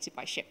fascinated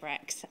by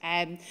shipwrecks.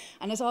 And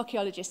as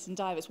archaeologists and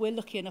divers, we're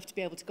lucky enough to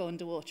be able to go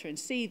underwater and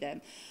see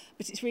them,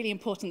 but it's really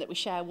important that we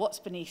share what's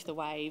beneath the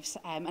waves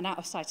and out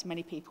of sight of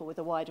many people with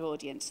a wider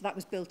audience. So that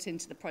was built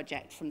into the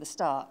project from the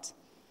start.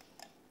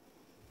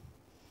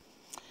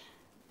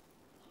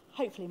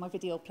 Hopefully my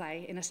video will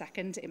play in a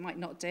second. It might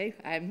not do,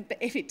 but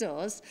if it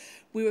does,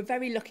 we were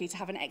very lucky to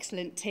have an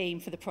excellent team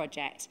for the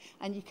project,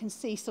 and you can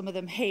see some of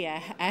them here.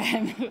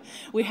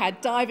 We had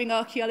diving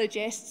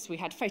archaeologists, we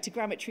had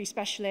photogrammetry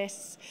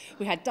specialists,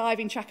 we had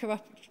diving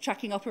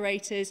tracking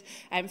operators,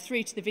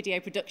 through to the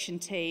video production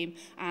team,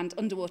 and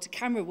underwater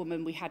camera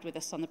woman we had with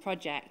us on the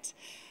project.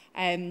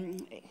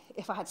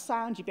 If I had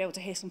sound, you'd be able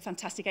to hear some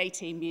fantastic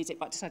A-team music,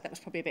 but I decided that was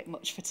probably a bit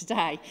much for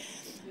today.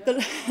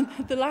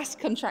 The last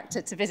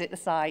contractor to visit the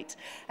site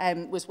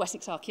was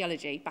Wessex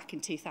Archaeology back in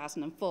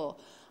 2004.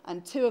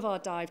 And two of our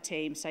dive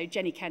teams, so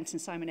Jenny Kent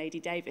and Simon A.D.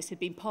 Davis, had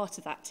been part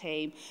of that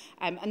team.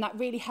 And that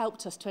really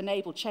helped us to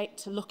enable to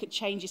look at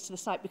changes to the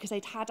site because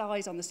they'd had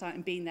eyes on the site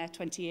and been there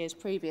 20 years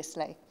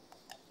previously.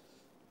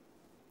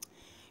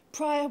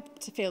 Prior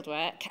to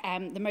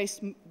fieldwork, the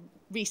most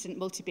recent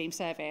multi-beam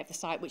survey of the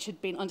site, which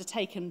had been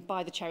undertaken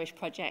by the CHERISH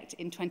project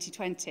in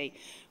 2020,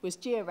 was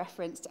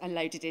georeferenced and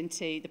loaded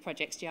into the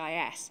project's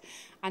GIS.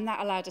 And that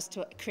allowed us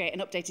to create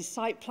an updated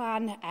site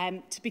plan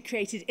to be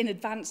created in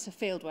advance of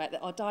fieldwork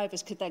that our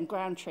divers could then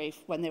ground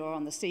truth when they were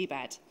on the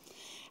seabed.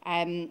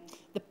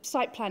 The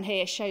site plan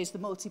here shows the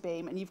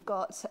multi-beam, and you've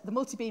got the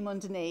multi-beam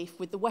underneath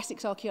with the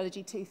Wessex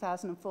Archaeology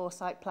 2004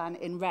 site plan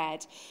in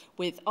red,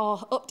 with our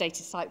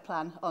updated site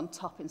plan on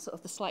top in sort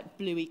of the slight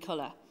bluey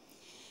colour.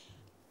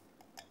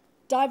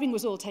 Diving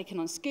was all taken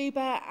on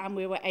scuba, and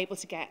we were able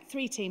to get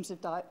three teams of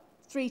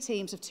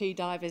 2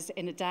 divers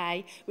in a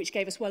day, which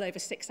gave us well over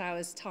 6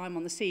 hours time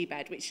on the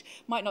seabed, which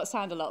might not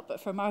sound a lot,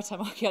 but for a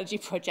maritime archaeology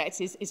project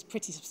is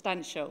pretty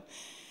substantial.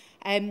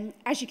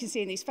 As you can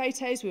see in these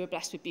photos, we were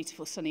blessed with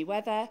beautiful sunny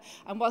weather,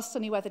 and whilst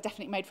sunny weather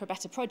definitely made for a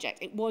better project,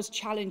 it was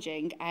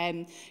challenging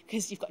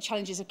because you've got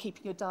challenges of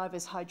keeping your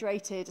divers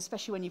hydrated,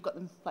 especially when you've got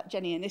them, like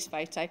Jenny in this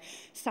photo,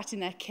 sat in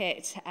their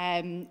kit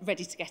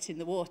ready to get in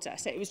the water.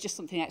 So it was just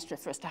something extra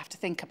for us to have to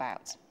think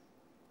about.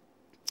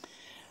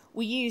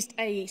 We used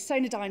a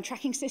sonodyne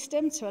tracking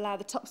system to allow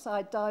the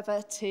topside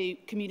diver to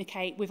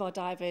communicate with our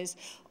divers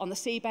on the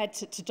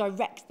seabed to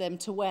direct them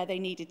to where they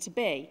needed to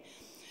be.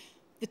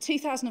 The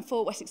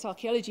 2004 Wessex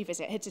Archaeology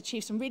visit had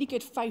achieved some really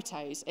good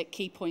photos at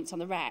key points on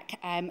the wreck,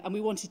 and we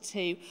wanted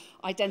to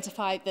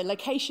identify the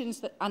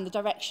locations and the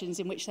directions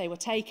in which they were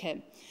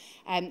taken.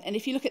 And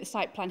if you look at the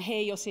site plan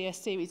here, you'll see a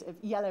series of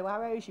yellow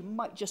arrows. You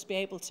might just be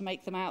able to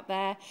make them out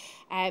there.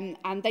 And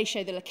they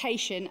show the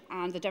location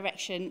and the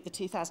direction the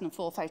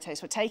 2004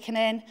 photos were taken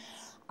in.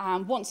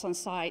 And once on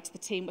site, the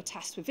team were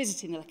tasked with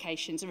visiting the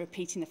locations and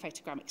repeating the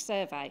photographic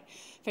survey.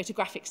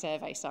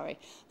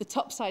 The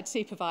topside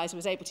supervisor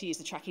was able to use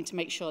the tracking to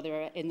make sure they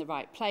were in the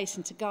right place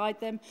and to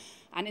guide them.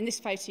 And in this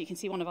photo, you can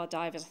see one of our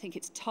divers, I think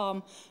it's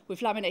Tom,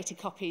 with laminated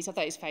copies of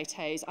those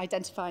photos,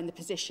 identifying the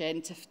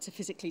position to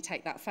physically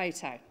take that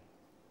photo.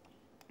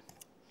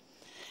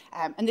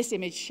 And this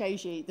image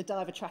shows you the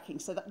diver tracking,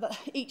 so that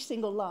each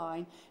single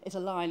line is a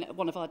line that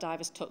one of our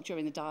divers took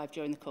during the dive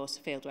during the course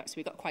of fieldwork, so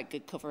we got quite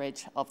good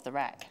coverage of the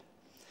wreck.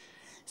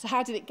 So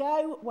how did it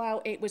go?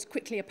 Well, it was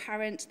quickly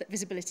apparent that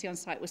visibility on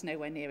site was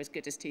nowhere near as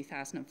good as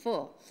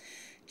 2004.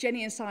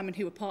 Jenny and Simon,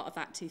 who were part of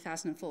that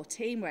 2004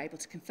 team, were able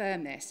to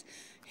confirm this.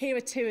 Here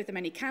are two of the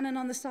many cannon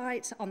on the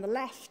site. On the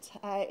left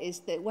is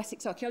the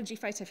Wessex Archaeology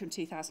photo from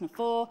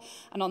 2004,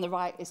 and on the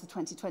right is the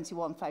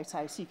 2021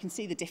 photo, so you can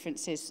see the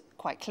differences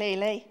quite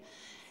clearly.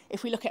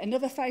 If we look at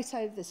another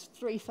photo, there's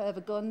 3 further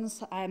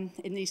guns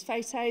in these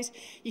photos.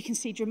 You can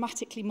see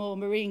dramatically more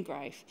marine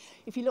growth.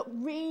 If you look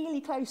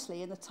really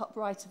closely in the top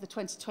right of the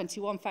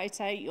 2021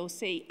 photo, you'll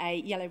see a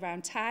yellow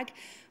round tag,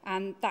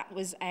 and that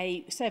was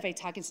a survey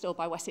tag installed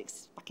by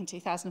Wessex back in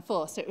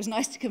 2004. So it was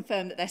nice to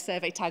confirm that their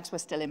survey tags were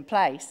still in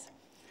place.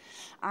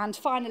 And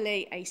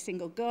finally, a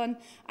single gun,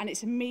 and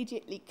it's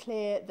immediately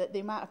clear that the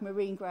amount of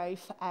marine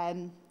growth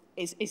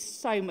is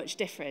so much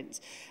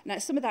different. Now,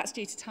 some of that's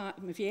due to time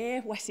of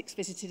year. Wessex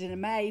visited in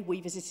May,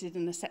 we visited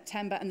in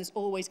September, and there's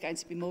always going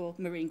to be more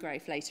marine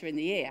growth later in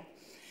the year.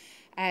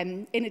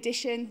 In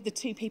addition, the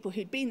 2 people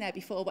who'd been there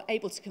before were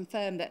able to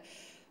confirm that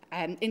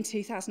in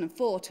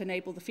 2004, to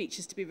enable the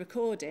features to be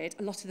recorded,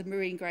 a lot of the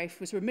marine growth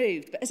was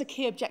removed. But as a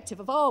key objective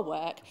of our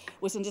work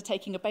was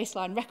undertaking a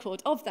baseline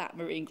record of that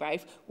marine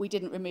growth, we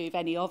didn't remove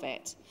any of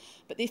it.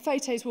 But the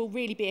photos will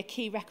really be a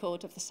key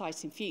record of the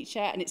site in future,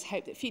 and it's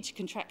hoped that future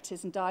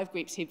contractors and dive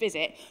groups who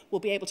visit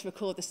will be able to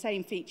record the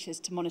same features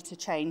to monitor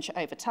change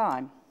over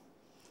time.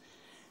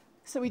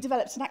 So we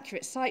developed an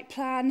accurate site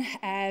plan.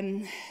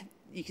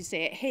 You can see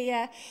it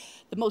here.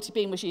 The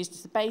multi-beam was used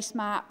as the base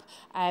map,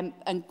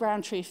 and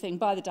ground truthing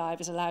by the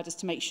divers allowed us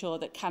to make sure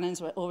that cannons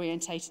were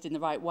orientated in the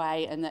right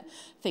way and that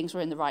things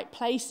were in the right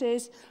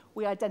places.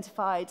 We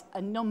identified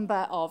a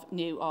number of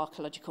new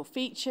archaeological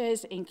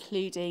features,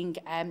 including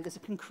there's a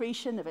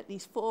concretion of at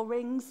least 4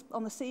 rings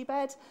on the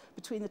seabed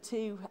between the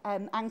 2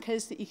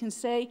 anchors that you can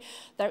see.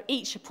 They're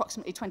each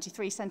approximately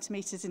 23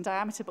 centimetres in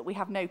diameter, but we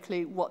have no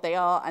clue what they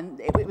are,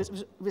 and it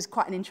was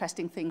quite an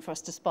interesting thing for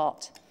us to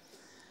spot.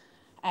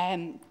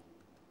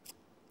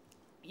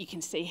 You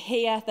can see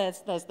here,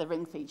 there's the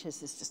ring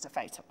features, there's just a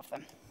photo of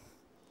them.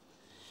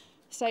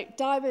 So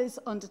divers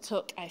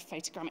undertook a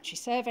photogrammetry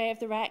survey of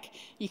the wreck.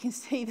 You can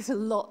see there's a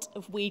lot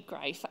of weed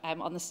growth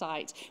on the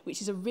site,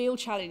 which is a real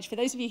challenge. For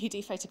those of you who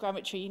do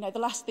photogrammetry, you know the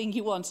last thing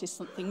you want is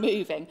something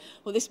moving.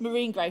 Well, this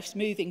marine growth's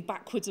moving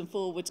backwards and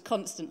forwards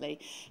constantly.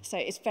 So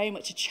it's very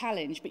much a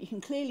challenge, but you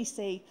can clearly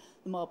see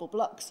the marble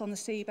blocks on the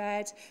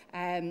seabed.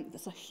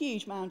 There's a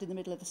huge mound in the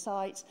middle of the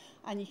site,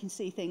 and you can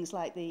see things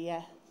like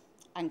the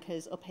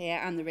anchors up here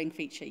and the ring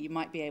feature you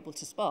might be able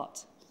to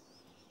spot.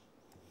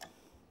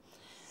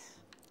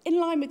 In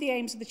line with the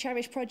aims of the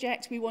CHERISH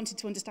Project, we wanted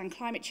to understand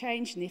climate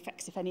change and the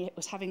effects, if any, it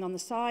was having on the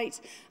site.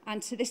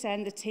 And to this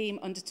end, the team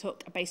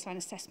undertook a baseline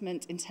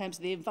assessment in terms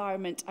of the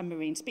environment and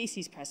marine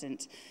species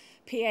present.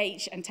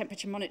 pH and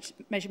temperature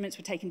measurements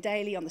were taken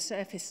daily on the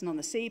surface and on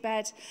the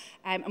seabed,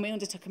 and we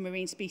undertook a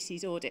marine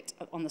species audit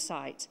on the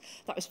site.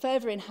 That was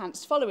further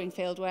enhanced following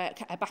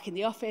fieldwork back in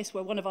the office,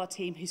 where one of our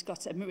team, who's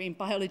got a marine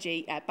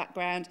biology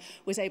background,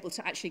 was able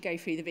to actually go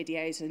through the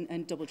videos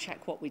and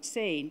double-check what we'd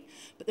seen.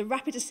 But the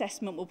rapid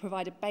assessment will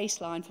provide a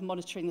baseline for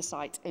monitoring the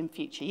site in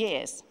future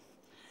years.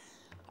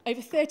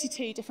 Over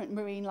 32 different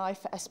marine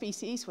life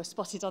species were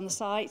spotted on the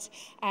site.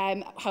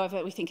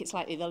 However, we think it's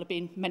likely there'll have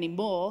been many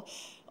more.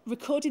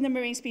 Recording the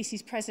marine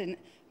species present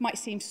might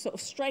seem sort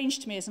of strange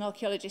to me as an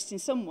archaeologist in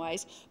some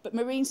ways, but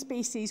marine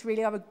species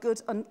really are a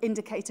good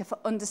indicator for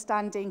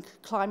understanding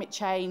climate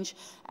change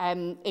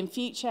in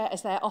future,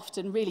 as they're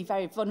often really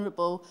very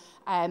vulnerable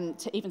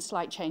to even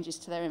slight changes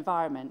to their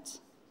environment.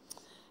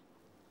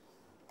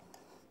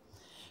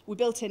 We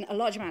built in a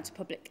large amount of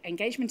public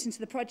engagement into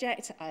the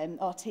project.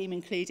 Our team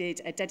included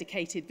a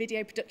dedicated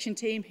video production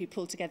team who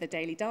pulled together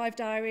daily dive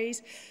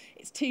diaries.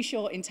 It's too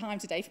short in time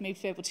today for me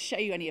to be able to show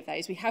you any of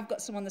those. We have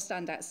got some on the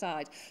stand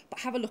outside, but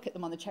have a look at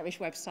them on the CHERISH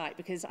website,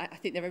 because I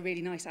think they're a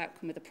really nice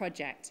outcome of the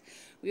project.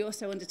 We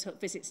also undertook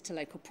visits to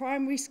local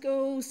primary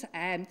schools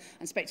and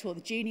spoke to all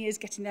the juniors,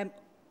 getting them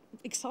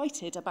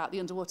excited about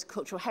the underwater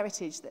cultural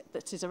heritage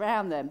that is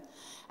around them.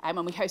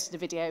 And we hosted a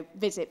video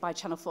visit by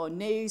Channel 4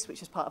 News, which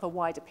was part of a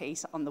wider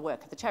piece on the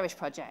work of the CHERISH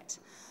Project.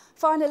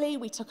 Finally,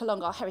 we took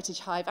along our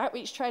Heritage Hive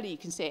outreach trailer. You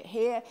can see it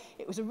here.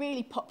 It was a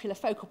really popular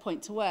focal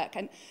point to work.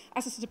 And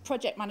as a sort of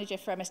project manager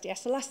for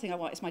MSDS, the last thing I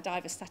want is my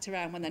divers sat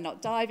around when they're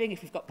not diving,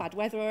 if we've got bad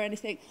weather or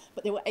anything.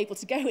 But they were able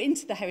to go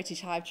into the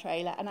Heritage Hive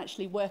trailer and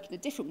actually work in a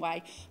different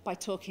way by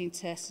talking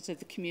to sort of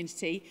the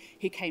community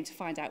who came to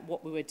find out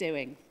what we were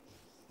doing.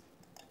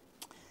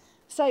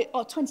 So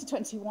our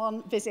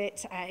 2021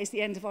 visit is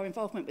the end of our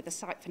involvement with the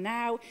site for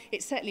now.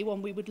 It's certainly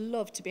one we would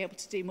love to be able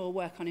to do more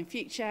work on in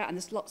future, and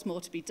there's lots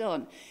more to be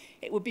done.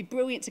 It would be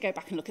brilliant to go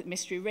back and look at the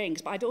mystery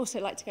rings, but I'd also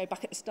like to go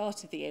back at the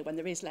start of the year when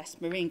there is less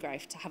marine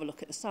growth to have a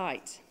look at the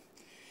site.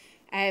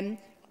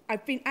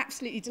 I've been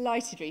absolutely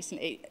delighted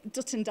recently.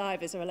 Dutton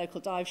Divers are a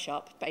local dive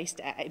shop based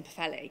in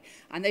Pwllheli,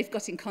 and they've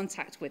got in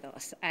contact with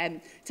us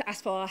to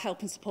ask for our help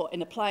and support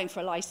in applying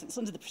for a licence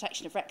under the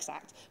Protection of Wrecks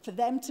Act for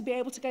them to be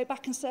able to go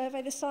back and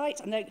survey the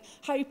site. And they're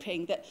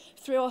hoping that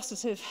through our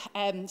sort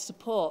of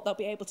support, they'll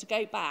be able to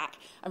go back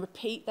and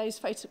repeat those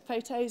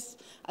photos,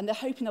 and they're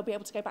hoping they'll be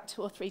able to go back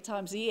 2 or 3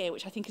 times a year,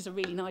 which I think is a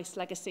really nice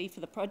legacy for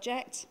the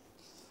project.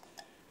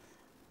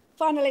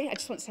 Finally, I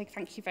just want to say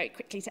thank you very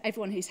quickly to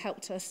everyone who's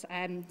helped us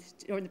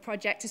during the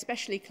project,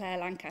 especially Claire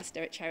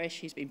Lancaster at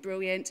CHERISH, who's been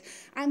brilliant,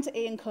 and to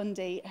Ian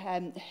Cundy,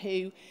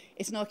 who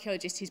is an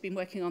archaeologist who's been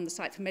working on the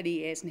site for many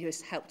years and who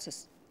has helped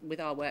us with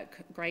our work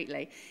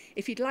greatly.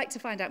 If you'd like to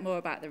find out more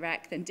about the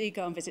wreck, then do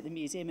go and visit the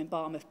museum in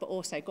Barmouth, but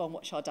also go and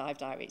watch our dive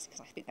diaries,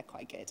 because I think they're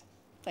quite good.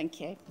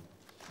 Thank you.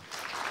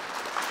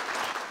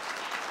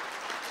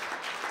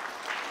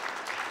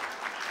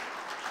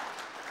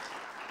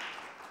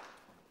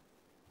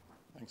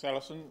 Thanks,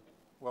 Alison.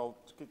 Well,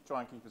 to try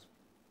and keep us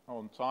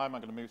on time,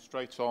 I'm going to move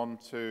straight on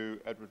to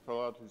Edward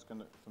Pollard, who's from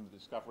the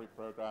Discovery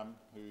Programme,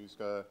 who's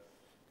going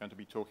to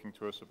be talking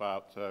to us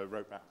about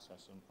rope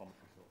access and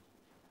Promontory Forts.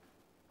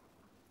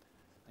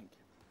 Thank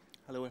you.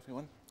 Hello,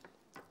 everyone.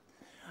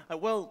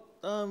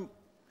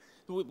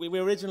 We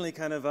originally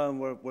kind of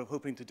were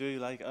hoping to do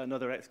like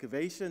another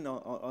excavation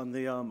on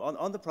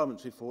the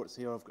Promontory Forts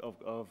here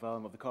of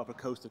the Copper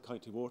Coast of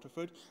County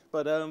Waterford,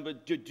 but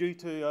due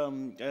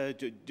to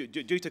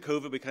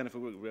COVID, we kind of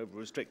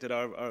restricted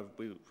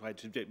we tried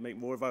to make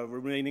more of our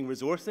remaining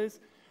resources,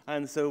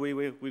 and so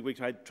we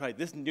tried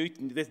this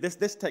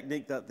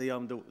technique that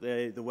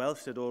the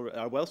Welsh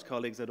our Welsh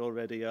colleagues had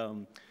already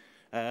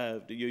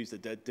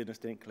used at Dinner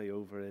Stinkley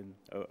over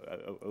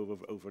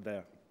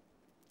there.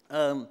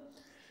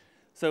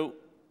 So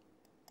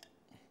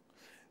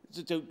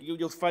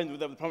you'll find that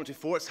the Promontory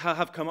Forts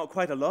have come up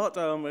quite a lot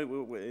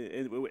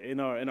in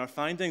our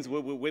findings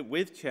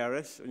with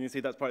CHERISH, and you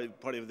see that's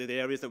part of the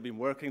areas that we've been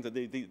working,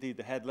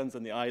 the headlands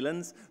and the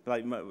islands,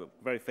 like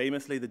very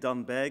famously the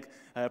Dunbeg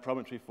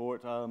Promontory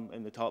Fort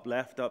in the top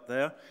left up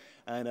there,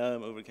 and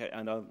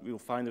you'll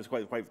find there's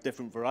quite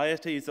different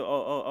varieties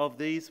of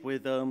these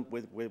with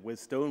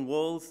stone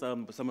walls.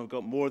 Some have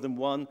got more than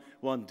one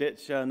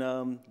ditch and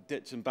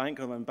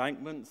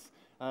embankments.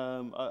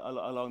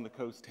 Along the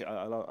coast,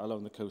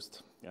 along the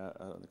coast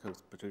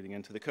protruding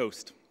into the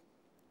coast.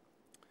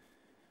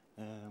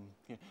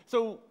 Yeah.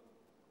 So,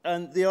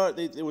 and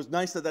it was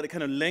nice that it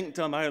kind of linked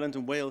Ireland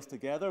and Wales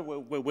together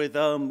with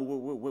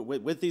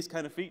these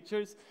kind of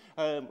features.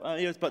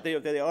 Yes, but they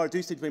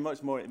do seem to be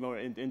much more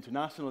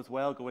international as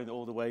well, going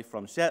all the way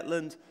from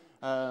Shetland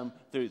down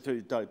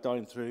through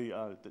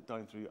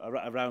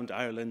around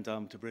Ireland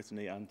to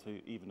Brittany and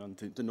even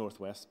onto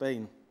northwest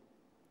Spain.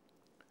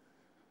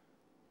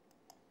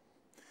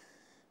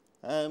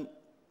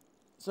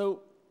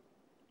 So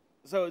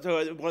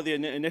one of the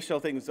initial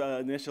things,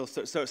 initial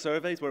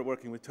surveys, we're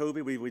working with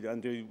Toby. We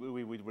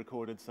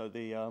recorded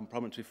the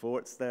Promontory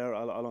Forts there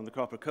along the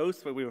Copper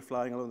Coast, where we were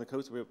flying along the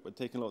coast. We were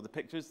taking a lot of the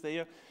pictures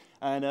there,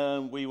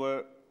 and we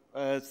were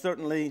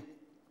certainly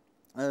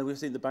we've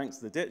seen the banks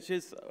of the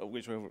ditches,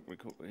 which were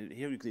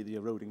here. You can see the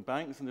eroding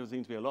banks, and there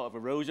seemed to be a lot of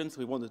erosion. So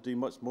we wanted to do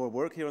much more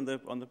work here on the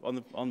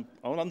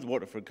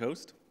Waterford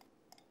coast.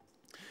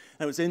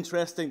 And it's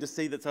interesting to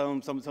see that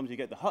sometimes you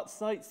get the hut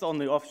sites on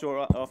the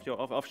offshore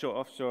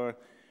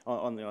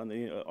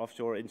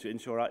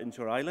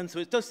inshore islands. So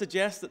it does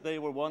suggest that they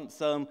were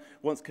once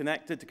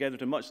connected together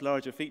to a much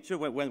larger feature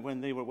when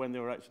they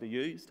were actually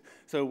used.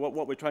 So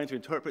what we're trying to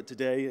interpret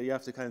today, you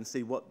have to kind of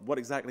see what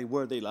exactly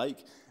were they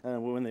like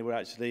when they were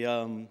actually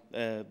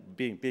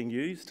being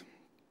used.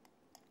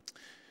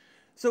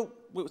 So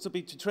to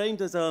be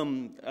trained as a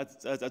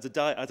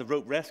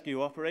rope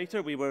rescue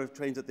operator, we were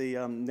trained at the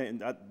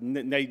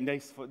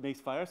Nace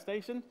Fire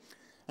Station,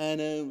 and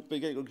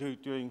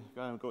doing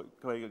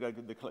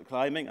the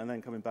climbing and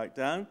then coming back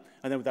down,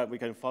 and then with that we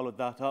kind of followed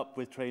that up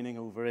with training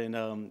over in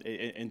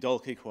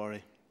Dalkey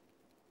Quarry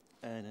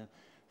and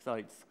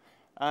sites.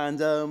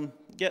 And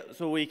yeah,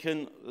 so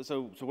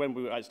when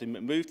we actually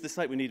moved to the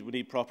site, we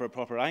need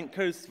proper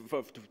anchors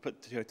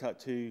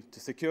to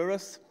secure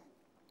us.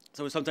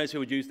 So sometimes we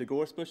would use the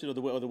gorse bushes or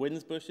the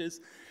winds bushes,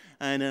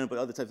 and but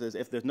other times,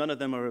 if there's none of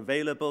them are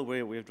available,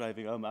 we're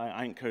driving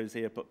anchors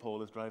here. But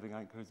Paul is driving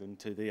anchors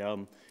into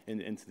the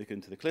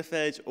cliff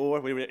edge, or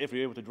if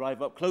we're able to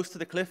drive up close to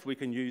the cliff, we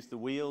can use the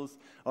wheels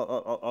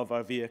of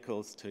our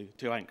vehicles to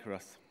anchor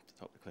us to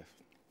top the cliff.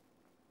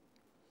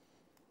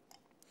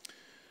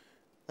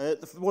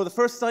 One of the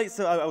first sites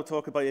that I will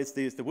talk about is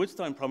the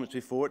Woodstown Promontory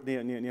Fort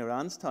near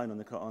Anstown on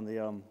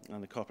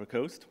the Copper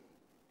Coast.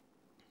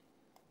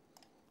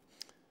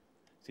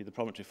 See the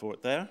Promontory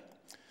Fort there.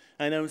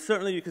 And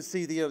certainly you can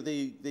see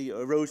the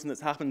erosion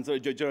that's happened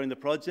during the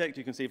project.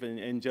 You can see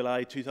in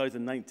July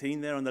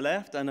 2019 there on the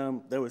left,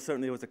 and there was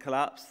a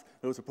collapse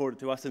that was reported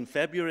to us in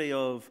February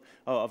of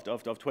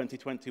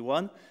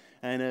 2021.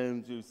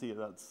 And you see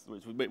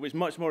which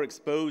much more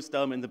exposed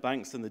in the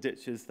banks and the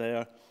ditches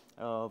there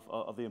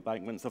of the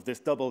embankments of this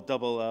double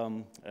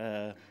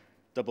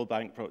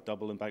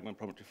embankment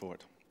Promontory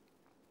Fort.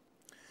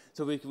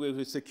 So we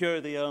secure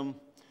the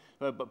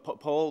but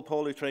Paul,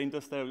 who trained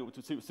us there,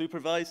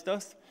 supervised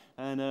us,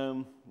 and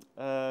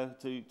to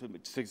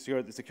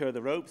secure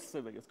the ropes.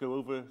 So let's go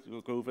over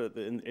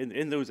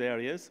in those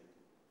areas.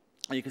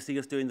 And you can see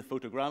us doing the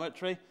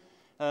photogrammetry,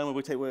 where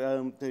we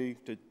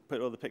to put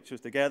all the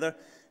pictures together.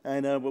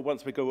 And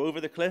once we go over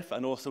the cliff,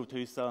 and also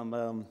do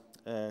some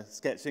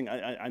sketching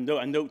and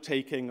note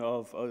taking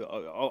of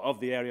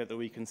the area that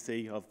we can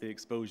see of the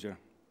exposure.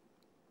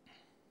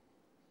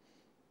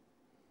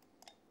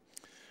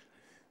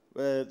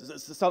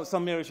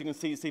 some areas you can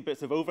see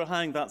bits of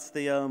overhang. That's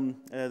the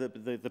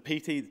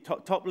PT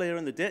top layer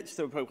in the ditch.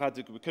 So we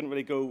couldn't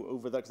really go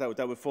over that because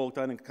that would fall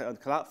down and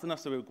collapse enough.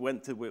 So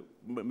we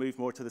moved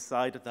more to the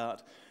side of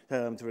that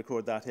to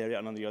record that area,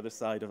 and on the other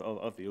side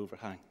of the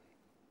overhang.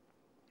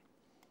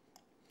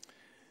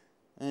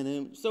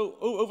 And so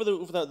over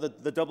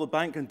the double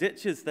bank and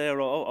ditches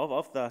there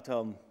of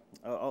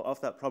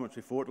that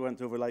promontory fort, we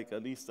went over like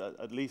at least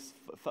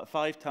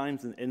 5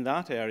 times in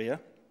that area.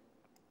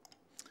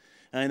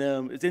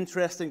 And it's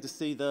interesting to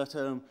see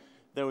that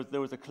there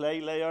was a clay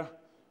layer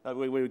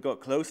we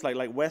got close, like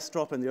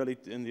Westrop in the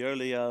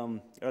early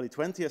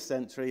 20th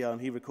century.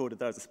 He recorded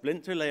that as a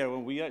splinter layer.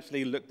 When we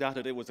actually looked at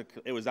it,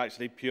 it was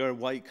actually pure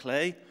white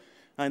clay.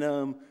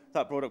 And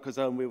that brought up because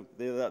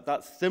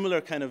that similar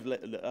kind of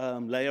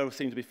layer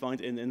seemed to be found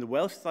in the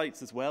Welsh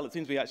sites as well. It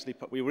seems to be actually,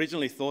 we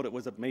originally thought it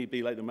was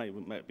maybe like there might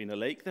have been a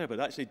lake there, but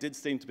it actually did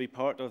seem to be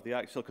part of the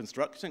actual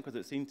construction because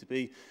it seemed to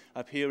be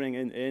appearing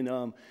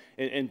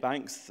in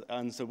banks.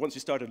 And so once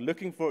you started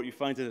looking for it, you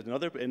find it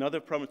in other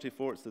promontory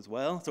forts as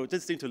well. So it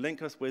did seem to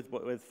link us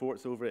with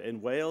forts over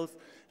in Wales,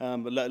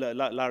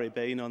 Larry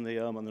Bain on the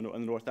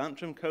North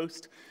Antrim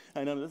coast.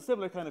 And a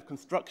similar kind of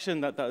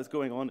construction that is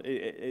going on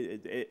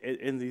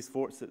in these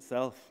forts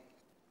itself.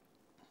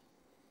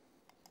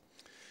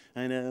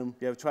 And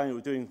we're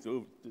doing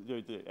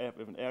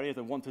different areas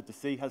and wanted to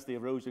see, has the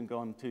erosion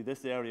gone to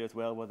this area as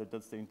well, where there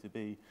does seem to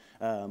be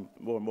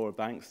more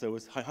banks. So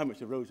how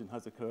much erosion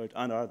has occurred,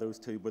 and were those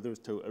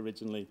two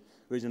originally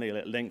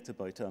linked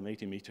about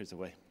 80 meters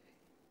away?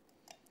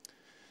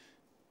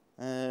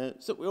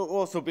 So we'll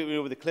also be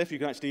over the cliff. You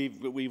can actually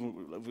we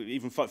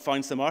even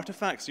find some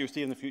artifacts. You'll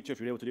see in the future,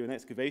 if you're able to do an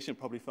excavation,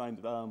 probably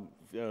find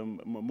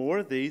more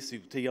of these. You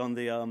can see on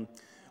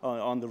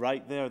the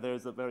right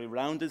there's a very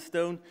rounded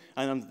stone.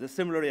 And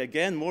similarly,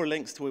 again, more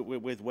links to it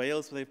with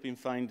Wales. They've been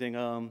finding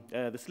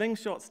the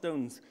slingshot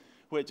stones,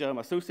 which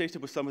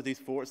associated with some of these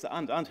forts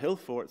and hill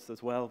forts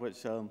as well, which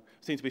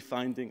seem to be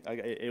finding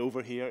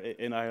over here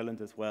in Ireland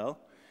as well.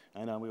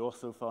 And we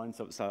also found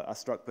a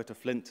struck bit of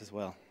flint as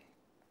well.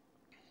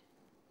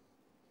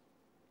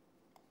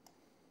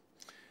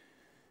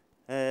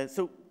 That's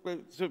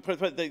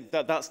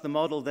the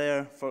model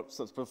there for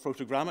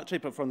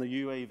photogrammetry, but from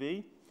the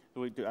UAV.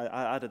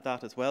 I added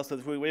that as well. So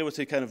we were able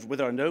to kind of,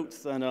 with our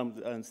notes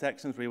and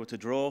sections, we were able to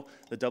draw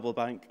the double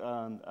bank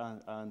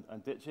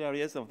and ditch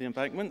areas of the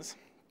embankments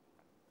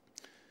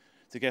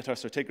to get our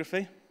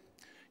stratigraphy. You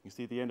can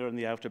see the inner and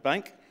the outer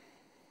bank.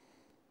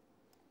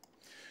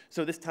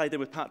 So this tied in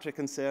with Patrick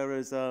and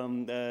Sarah's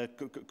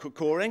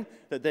coring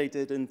that they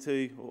did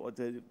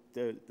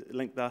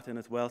link that in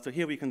as well. So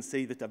here we can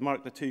see that I've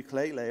marked the 2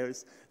 clay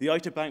layers. The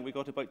outer bank, we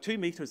got about 2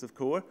 meters of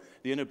core.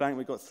 The inner bank,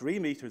 we got 3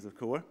 meters of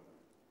core.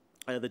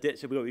 The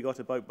ditch, we got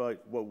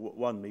about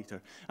 1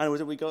 meter.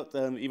 And we got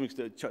even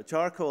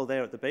charcoal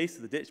there at the base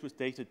of the ditch was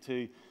dated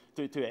to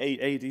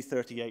AD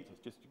 38,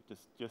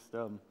 just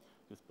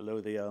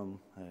below the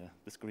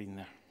screen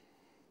there.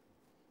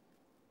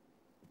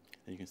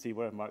 And you can see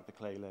where I've marked the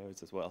clay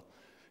layers as well,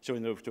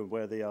 showing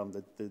where the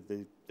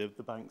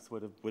banks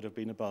would have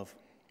been above.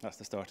 That's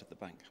the start of the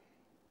bank.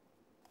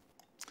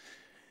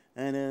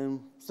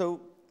 And so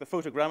the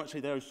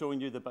photogrammetry there is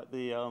showing you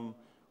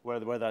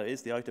where that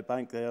is, the outer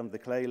bank, the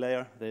clay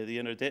layer, the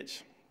inner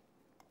ditch,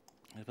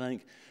 the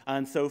bank.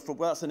 And so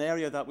that's an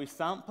area that we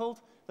sampled.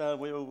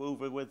 We were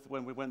over with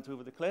when we went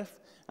over the cliff,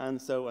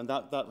 and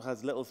that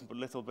has little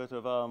bit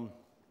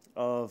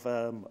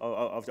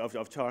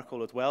of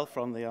charcoal as well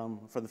from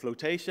the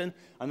flotation,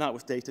 and that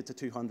was dated to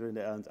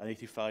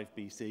 285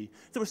 BC.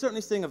 So we're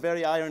certainly seeing a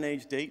very Iron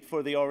Age date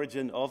for the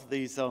origin of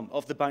these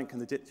of the bank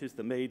and the ditches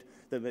that made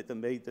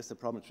this a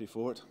promontory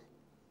fort.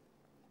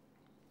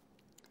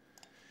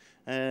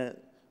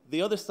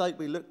 The other site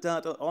we looked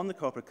at on the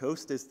Copper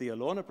Coast is the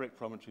Alona Brick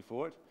Promontory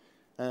Fort.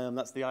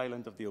 That's the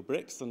island of the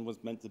O'Bricks, and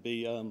was meant to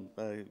be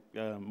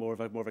more of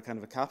a kind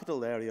of a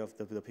capital area of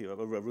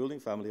a ruling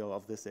family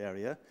of this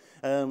area.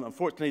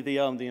 Unfortunately,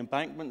 the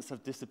embankments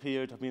have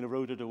disappeared, have been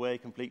eroded away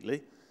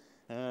completely.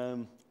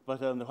 But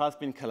there has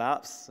been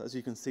collapse, as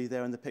you can see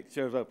there in the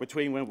picture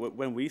between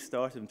when we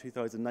started in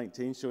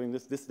 2019, showing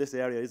this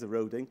area is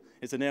eroding.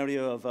 It's an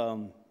area of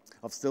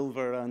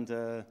silver and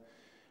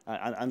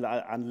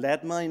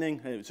lead mining,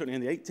 certainly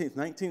in the 18th,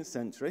 19th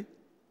century.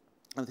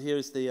 And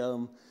here's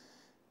the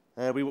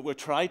we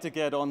tried to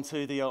get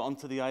onto the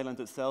island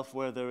itself,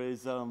 where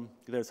there's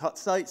hut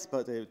sites,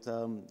 but I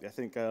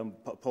think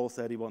Paul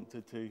said he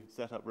wanted to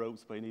set up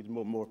ropes, but he needed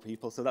more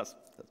people. So that's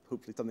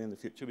hopefully something in the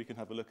future we can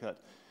have a look at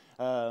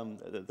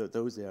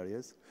those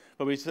areas.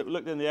 But we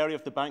looked in the area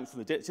of the banks and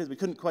the ditches. We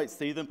couldn't quite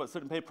see them, but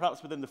certainly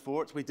perhaps within the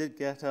forts we did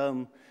get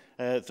 3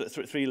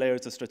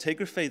 layers of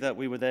stratigraphy that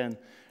we were then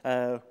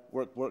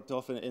worked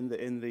off in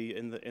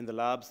the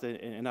labs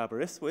in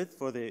Aberystwyth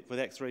for the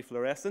X-ray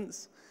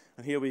fluorescence.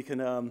 And here we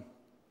can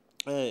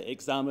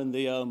examine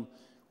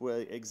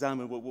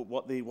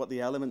what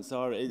the elements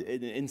are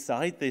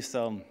inside this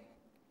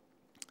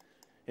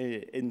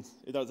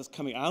that's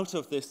coming out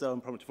of this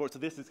promontory fort. So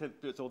this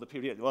is all the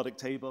periodic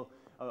table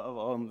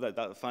that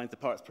defines the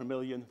parts per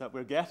million that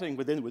we're getting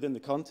within the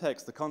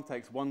context. The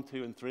context 1,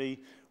 2, and 3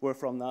 were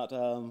from that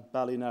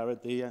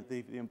Ballynarrad,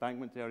 the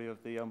embankment area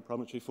of the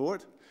Promontory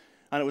Fort.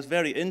 And it was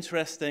very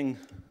interesting,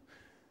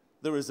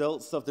 the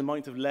results of the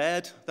amount of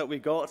lead that we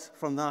got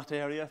from that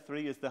area.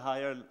 3 is the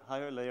higher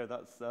layer.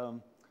 That's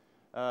the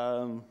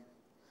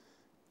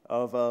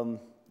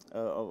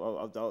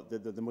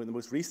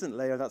most recent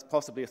layer. That's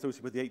possibly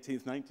associated with the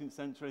 18th, 19th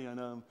century,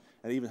 and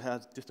it even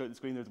had, just out the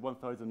screen, there's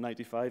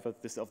 1,095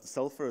 of the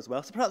sulfur as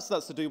well. So perhaps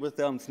that's to do with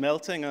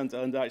smelting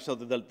and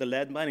actually the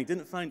lead mining.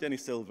 Didn't find any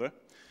silver,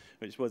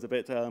 which was a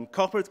bit,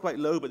 copper is quite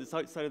low, but it's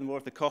outside of more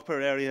of the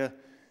copper area,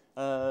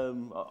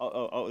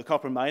 the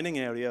copper mining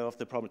area of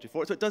the Promontory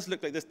Fort. So it does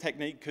look like this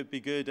technique could be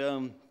good,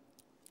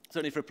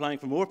 certainly for applying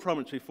for more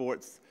Promontory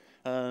Forts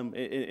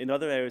in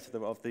other areas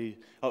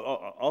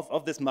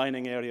of this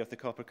mining area of the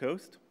Copper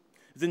Coast.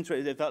 It's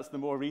interesting, if that's the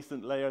more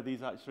recent layer,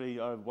 these actually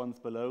are ones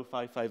below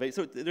 558.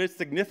 So there is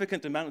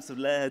significant amounts of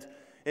lead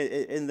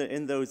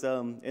in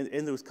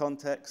those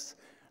contexts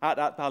at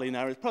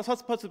Ballynarrad.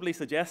 Possibly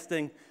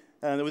suggesting,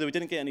 although we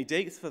didn't get any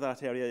dates for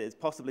that area, it's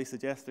possibly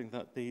suggesting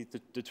that the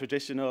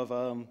tradition of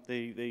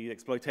the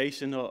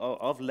exploitation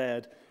of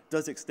lead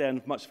does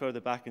extend much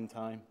further back in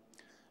time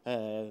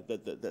than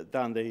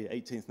the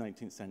 18th,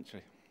 19th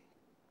century.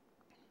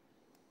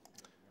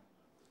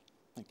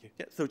 Thank you.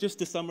 Yeah, so just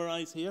to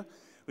summarize here,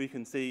 we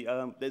can see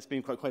it's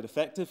been quite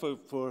effective for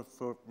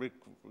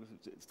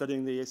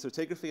studying the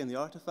stratigraphy and the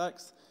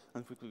artifacts,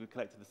 and we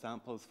collected the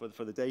samples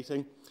for the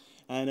dating.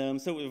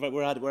 And so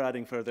we're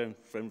adding further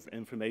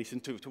information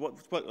to what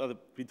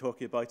I've been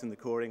talking about in the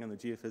coring and the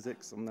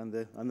geophysics and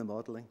the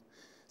modelling.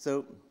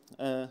 So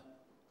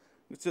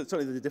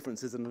certainly the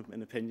differences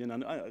in opinion,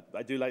 and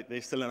I do like the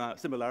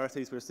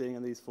similarities we're seeing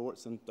in these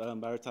forts and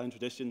maritime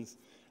traditions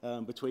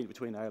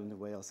between Ireland and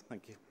Wales.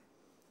 Thank you.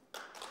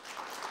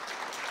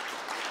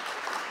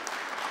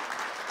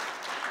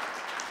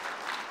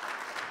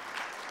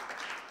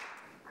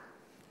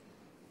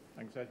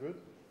 Thanks, Edward.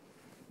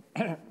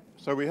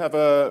 So we have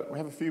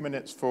a few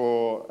minutes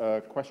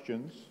for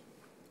questions,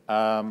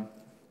 and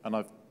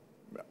I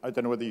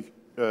don't know whether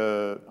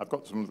I've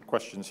got some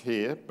questions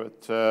here,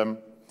 but do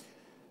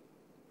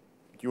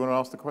you want to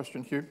ask the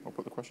question, Hugh? I'll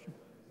put the question.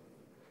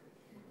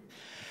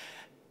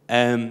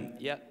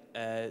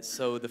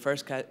 So the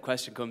first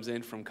question comes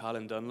in from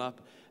Colin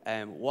Dunlop.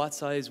 What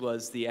size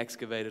was the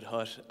excavated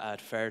hut at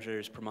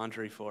Ferriters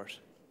Promontory Fort?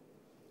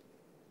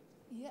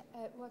 Yeah,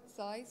 what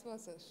size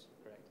was it?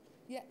 Correct.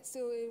 Yeah,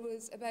 so it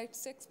was about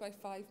 6 by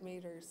 5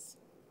 meters.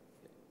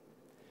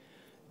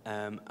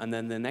 And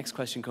then the next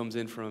question comes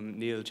in from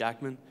Neil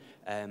Jackman.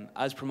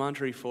 As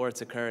promontory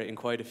forts occur in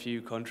quite a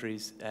few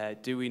countries,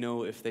 do we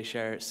know if they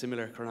share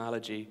similar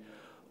chronology,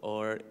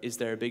 or is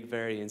there a big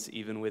variance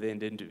even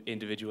within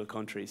individual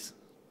countries?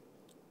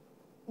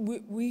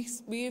 We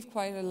have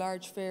quite a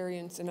large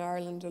variance in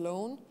Ireland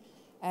alone,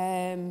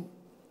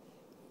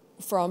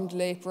 from the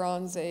late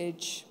Bronze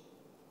Age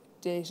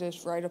dated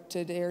right up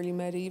to the early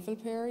medieval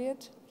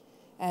period.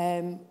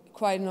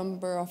 Quite a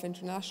number of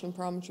international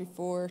promontory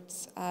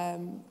forts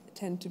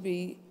tend to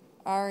be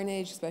Iron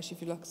Age, especially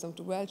if you look at some of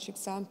the Welsh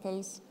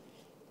examples.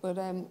 But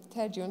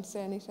Ted, do you want to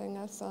say anything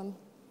else on?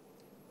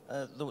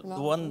 The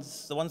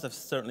ones I've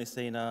certainly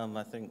seen,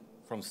 I think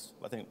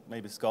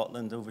maybe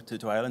Scotland over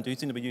to Ireland do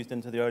seem to be used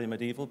into the early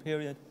medieval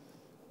period,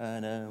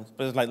 and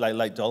but it's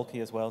like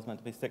Dalkey as well is meant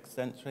to be 6th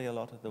century. A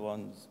lot of the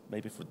ones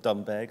maybe for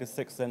Dunbeg is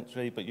 6th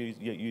century, but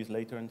used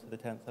later into the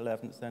 10th,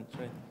 11th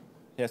century.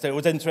 Yeah, so it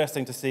was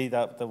interesting to see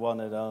that the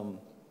one at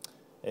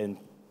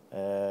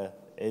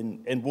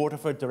in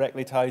Waterford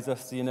directly ties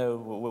us, you know,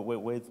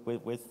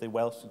 with the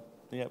Welsh.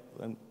 Yeah,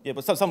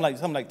 but some like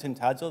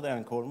Tintagel there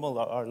in Cornwall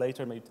are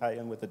later maybe tie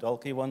in with the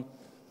Dalkey one,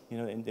 you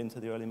know, into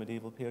the early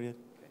medieval period.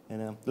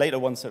 And later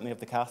ones certainly have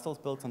the castles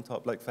built on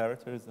top, like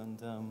Ferriters, and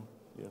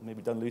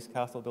maybe Dunluce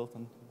Castle built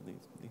on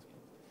these.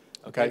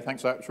 Okay,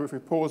 thanks for that. Shall we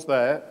pause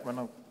there when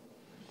I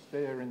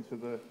stare into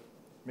the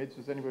midst?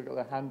 Has anybody got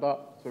their hand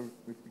up? So,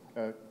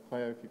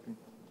 Claire, if you can.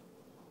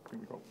 I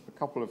think we've got a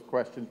couple of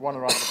questions. One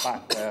around the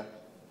back there.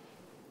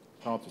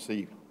 It's hard to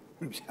see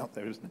who's out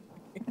there, isn't it?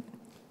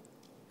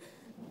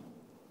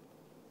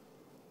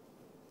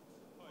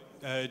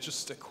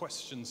 Just a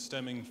question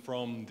stemming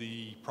from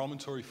the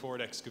Promontory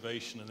Fort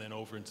excavation and then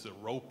over into the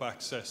rope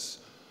access.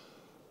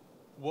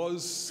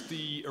 Was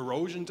the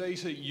erosion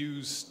data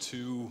used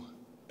to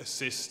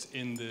assist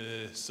in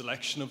the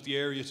selection of the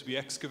area to be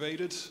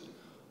excavated?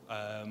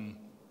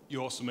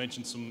 You also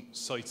mentioned some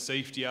site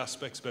safety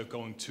aspects about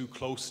going too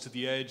close to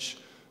the edge.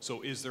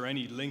 So is there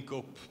any link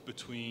up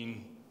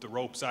between the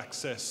ropes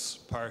access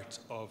part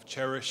of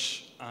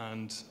CHERISH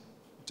and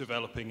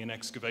developing an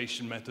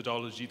excavation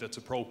methodology that's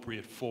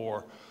appropriate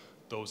for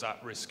those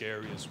at-risk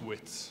areas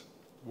with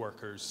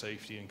workers'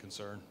 safety and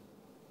concern?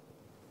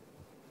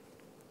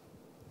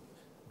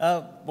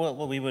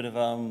 Well, we would have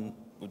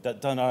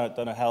done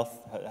our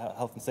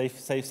health and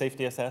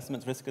safety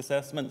assessments, risk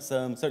assessments.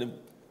 Certainly,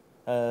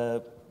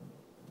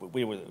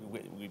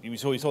 we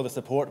saw the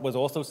support was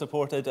also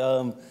supported,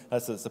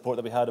 as the support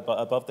that we had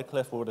above the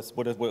cliff would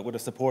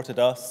have supported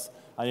us,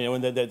 and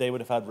and they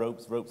would have had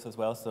ropes as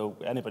well. So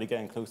anybody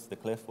getting close to the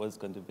cliff was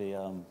going to be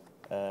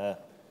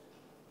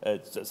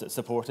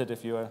supported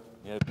if you were,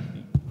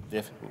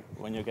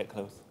 when you get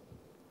close.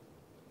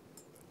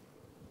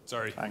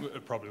 Sorry,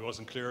 it probably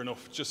wasn't clear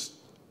enough. Just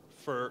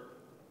for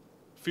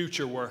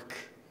future work,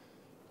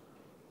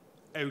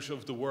 out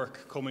of the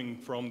work coming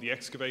from the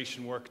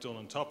excavation work done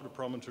on top of the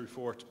Promontory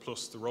Fort,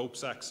 plus the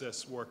ropes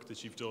access work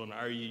that you've done,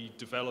 are you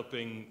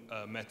developing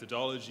a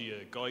methodology,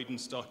 a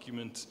guidance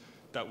document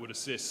that would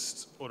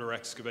assist other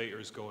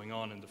excavators going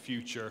on in the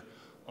future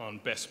on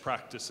best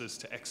practices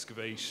to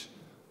excavate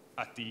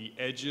at the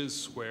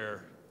edges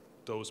where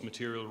those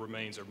material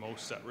remains are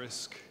most at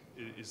risk?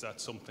 Is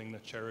that something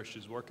that CHERISH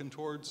is working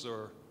towards,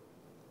 or?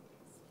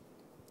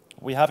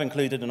 We have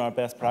included in our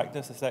best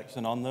practice a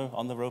section on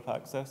the rope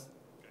access.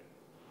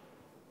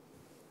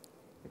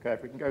 Okay,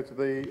 if we can go to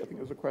the, I think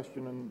there was a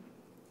question, and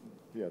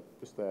yeah,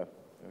 just there,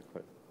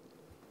 Cliff.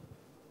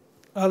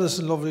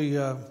 Alison, lovely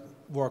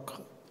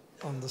work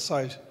on the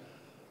site.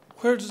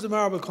 Where does the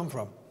marble come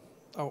from?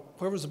 Oh,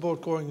 where was the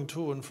boat going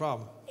to and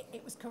from?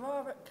 It was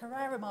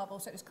Carrara marble,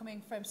 so it was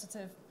coming from sort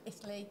of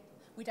Italy.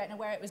 We don't know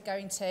where it was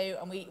going to,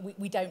 and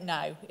we don't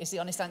know, is the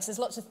honest answer. There's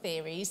lots of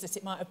theories that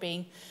it might have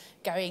been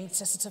going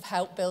to sort of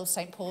help build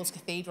St Paul's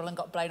Cathedral and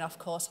got blown off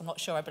course. I'm not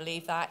sure I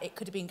believe that. It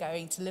could have been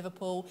going to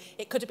Liverpool.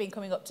 It could have been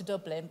coming up to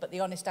Dublin, but the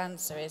honest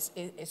answer is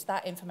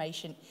that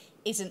information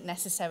isn't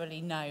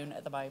necessarily known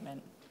at the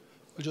moment.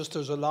 Well, just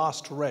there's a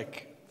last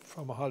wreck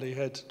from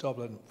Holyhead to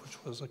Dublin, which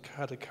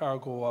had a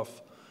cargo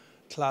of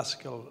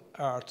classical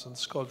art and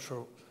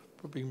sculpture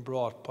being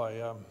brought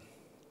by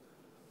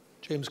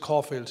James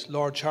Caulfield,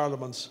 Lord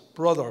Charlemont's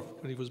brother,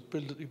 when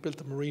he built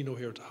the Merino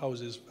here to house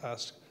his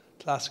vast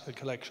classical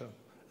collection.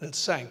 And it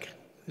sank.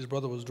 His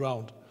brother was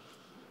drowned.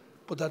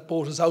 But that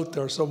boat is out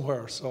there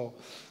somewhere, so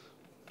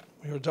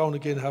we're down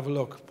again to have a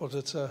look. But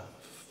it's a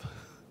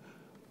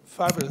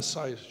fabulous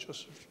site,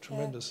 just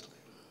tremendous,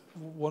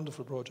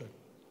 wonderful project.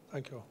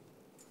 Thank you.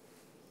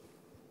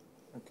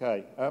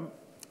 Okay, I'm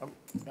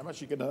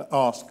actually going to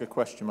ask a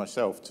question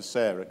myself to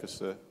Sarah,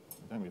 because I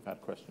think we've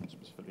had questions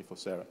specifically for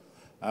Sarah.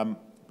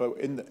 But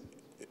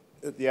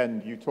at the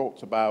end, you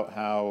talked about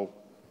how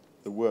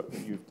the work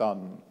that you've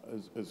done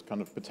has kind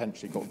of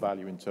potentially got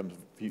value in terms of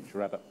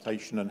future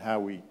adaptation and how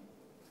we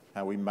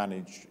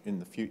manage in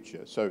the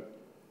future. So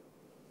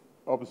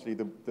obviously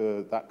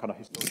that kind of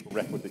historical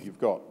record that you've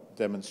got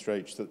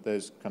demonstrates that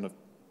there's kind of,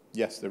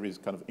 yes, there is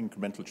kind of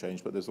incremental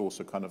change, but there's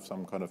also kind of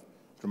some kind of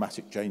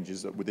dramatic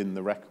changes within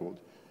the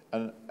record.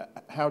 And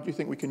how do you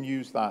think we can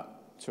use that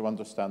to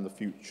understand the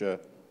future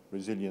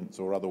resilience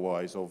or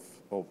otherwise of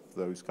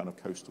those kind of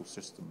coastal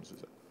systems?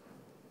 Is it?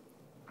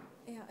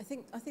 Yeah, I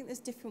think there's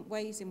different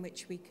ways in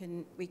which we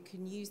can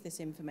use this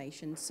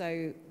information.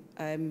 So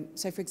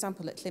for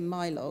example, at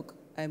Clynmylog,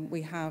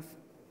 we have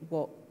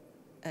what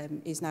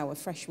is now a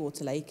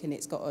freshwater lake, and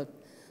it's got a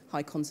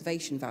high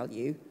conservation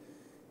value.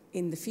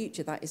 In the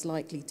future, that is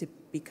likely to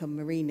become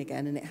marine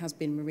again, and it has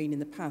been marine in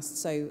the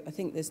past. So I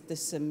think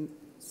there's some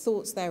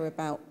thoughts there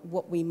about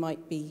what we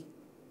might be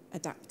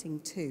adapting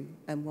to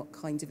and what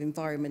kinds of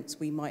environments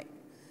we might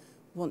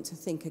want to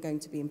think are going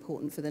to be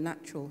important for the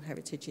natural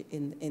heritage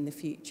in the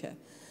future.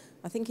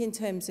 I think in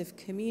terms of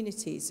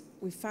communities,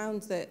 we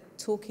found that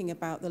talking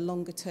about the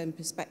longer term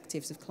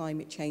perspectives of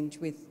climate change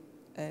with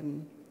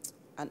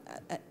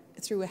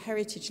through a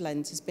heritage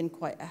lens has been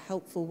quite a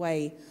helpful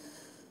way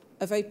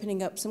of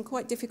opening up some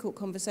quite difficult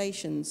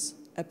conversations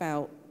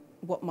about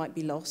what might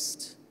be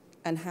lost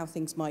and how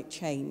things might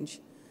change,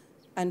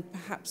 and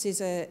perhaps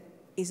is a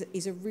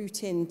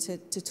route into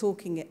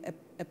talking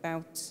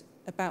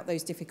about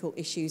those difficult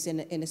issues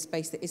in a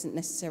space that isn't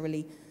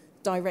necessarily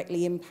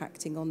directly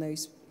impacting on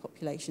those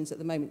populations at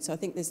the moment. So I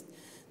think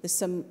there's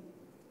some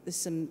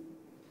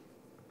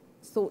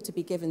thought to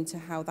be given to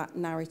how that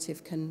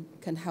narrative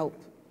can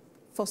help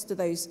foster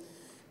those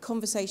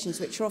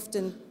conversations, which are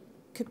often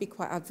could be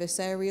quite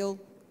adversarial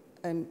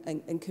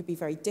and could be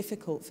very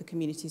difficult for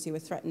communities who are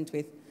threatened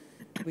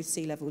with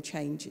sea level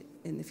change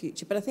in the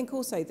future. But I think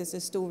also there's a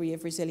story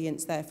of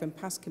resilience there from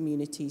past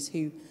communities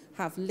who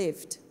have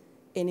lived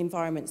in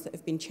environments that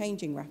have been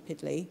changing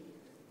rapidly,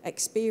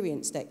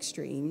 experienced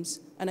extremes,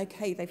 and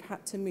okay, they've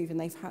had to move and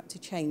they've had to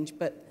change,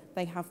 but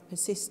they have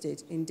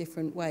persisted in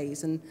different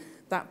ways, and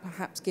that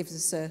perhaps gives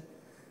us a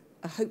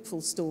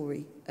hopeful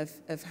story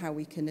of how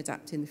we can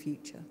adapt in the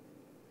future.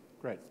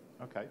 Great,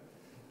 okay.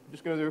 I'm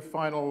just going to do a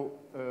final,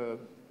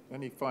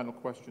 any final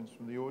questions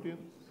from the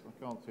audience?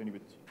 I can't see any.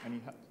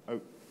 Oh,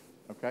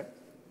 okay. I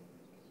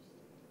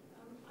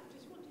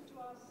just wanted to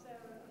ask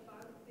Sarah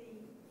about the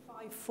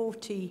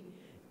 540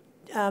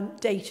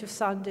 date of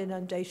sand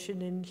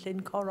inundation in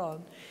Llyn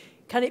Coron.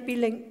 Can it be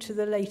linked to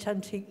the late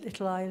antique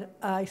Little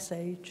Ice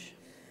Age?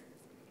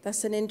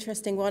 That's an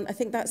interesting one. I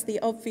think that's the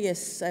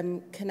obvious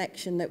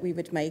connection that we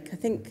would make. I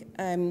think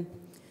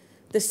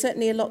there's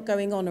certainly a lot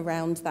going on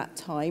around that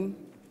time.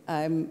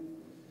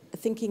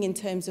 Thinking in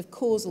terms of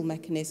causal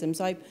mechanisms,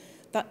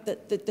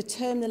 the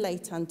term the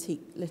late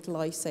antique little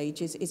ice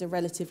age is a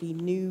relatively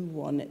new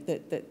one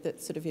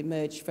that sort of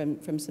emerged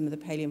from some of the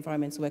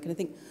paleoenvironmental work. And I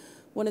think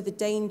one of the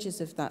dangers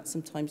of that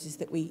sometimes is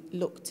that we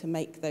look to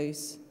make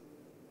those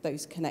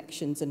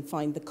connections and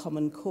find the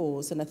common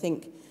cause. And I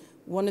think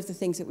one of the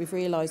things that we've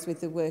realised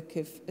with the work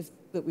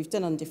that we've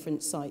done on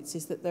different sites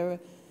is that there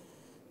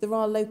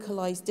are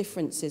localised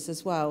differences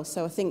as well.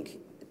 So I think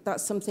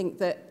that's something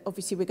that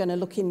obviously we're going to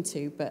look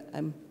into, but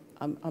I'm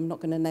not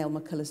going to nail my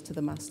colours to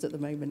the mast at the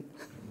moment.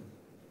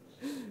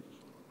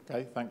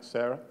 Okay, thanks,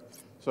 Sarah.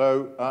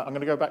 So I'm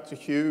going to go back to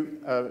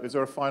Hugh. Is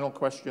there a final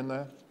question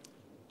there?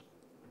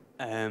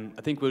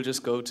 I think we'll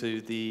just go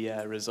to the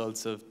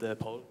results of the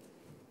poll.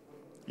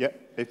 Yeah,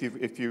 if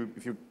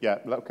you, yeah,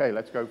 okay,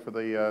 let's go for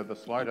the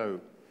Slido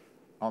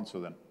answer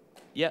then.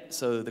 Yeah,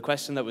 so the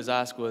question that was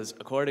asked was,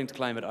 according to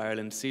Climate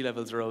Ireland, sea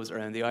levels rose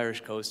around the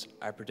Irish coast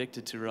are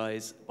predicted to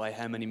rise by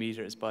how many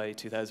metres by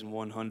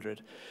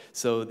 2100?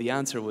 So the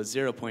answer was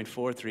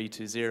 0.43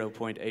 to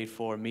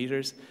 0.84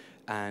 metres,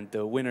 and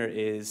the winner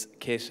is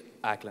Kit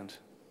Ackland.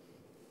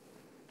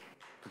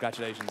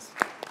 Congratulations.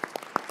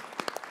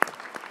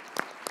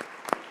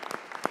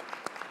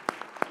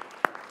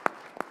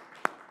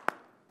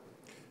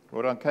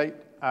 Well done, Kate.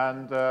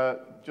 And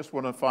just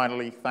want to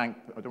finally thank,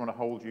 I don't want to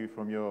hold you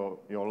from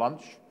your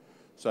lunch.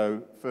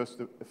 So first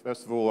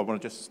of all, I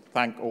want to just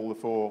thank all the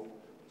 4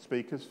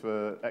 speakers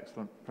for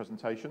excellent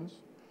presentations.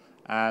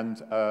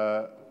 And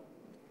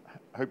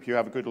hope you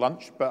have a good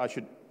lunch. But I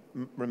should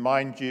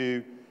remind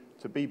you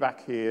to be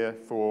back here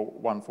for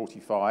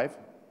 1:45.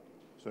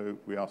 So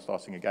we are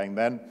starting again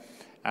then.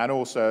 And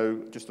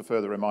also, just a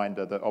further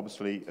reminder that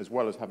obviously, as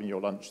well as having your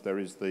lunch, there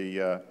is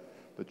the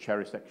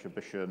CHERISH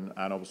exhibition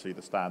and obviously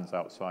the stands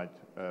outside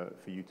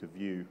for you to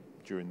view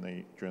during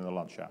the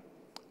lunch hour.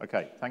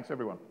 Okay, thanks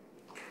everyone.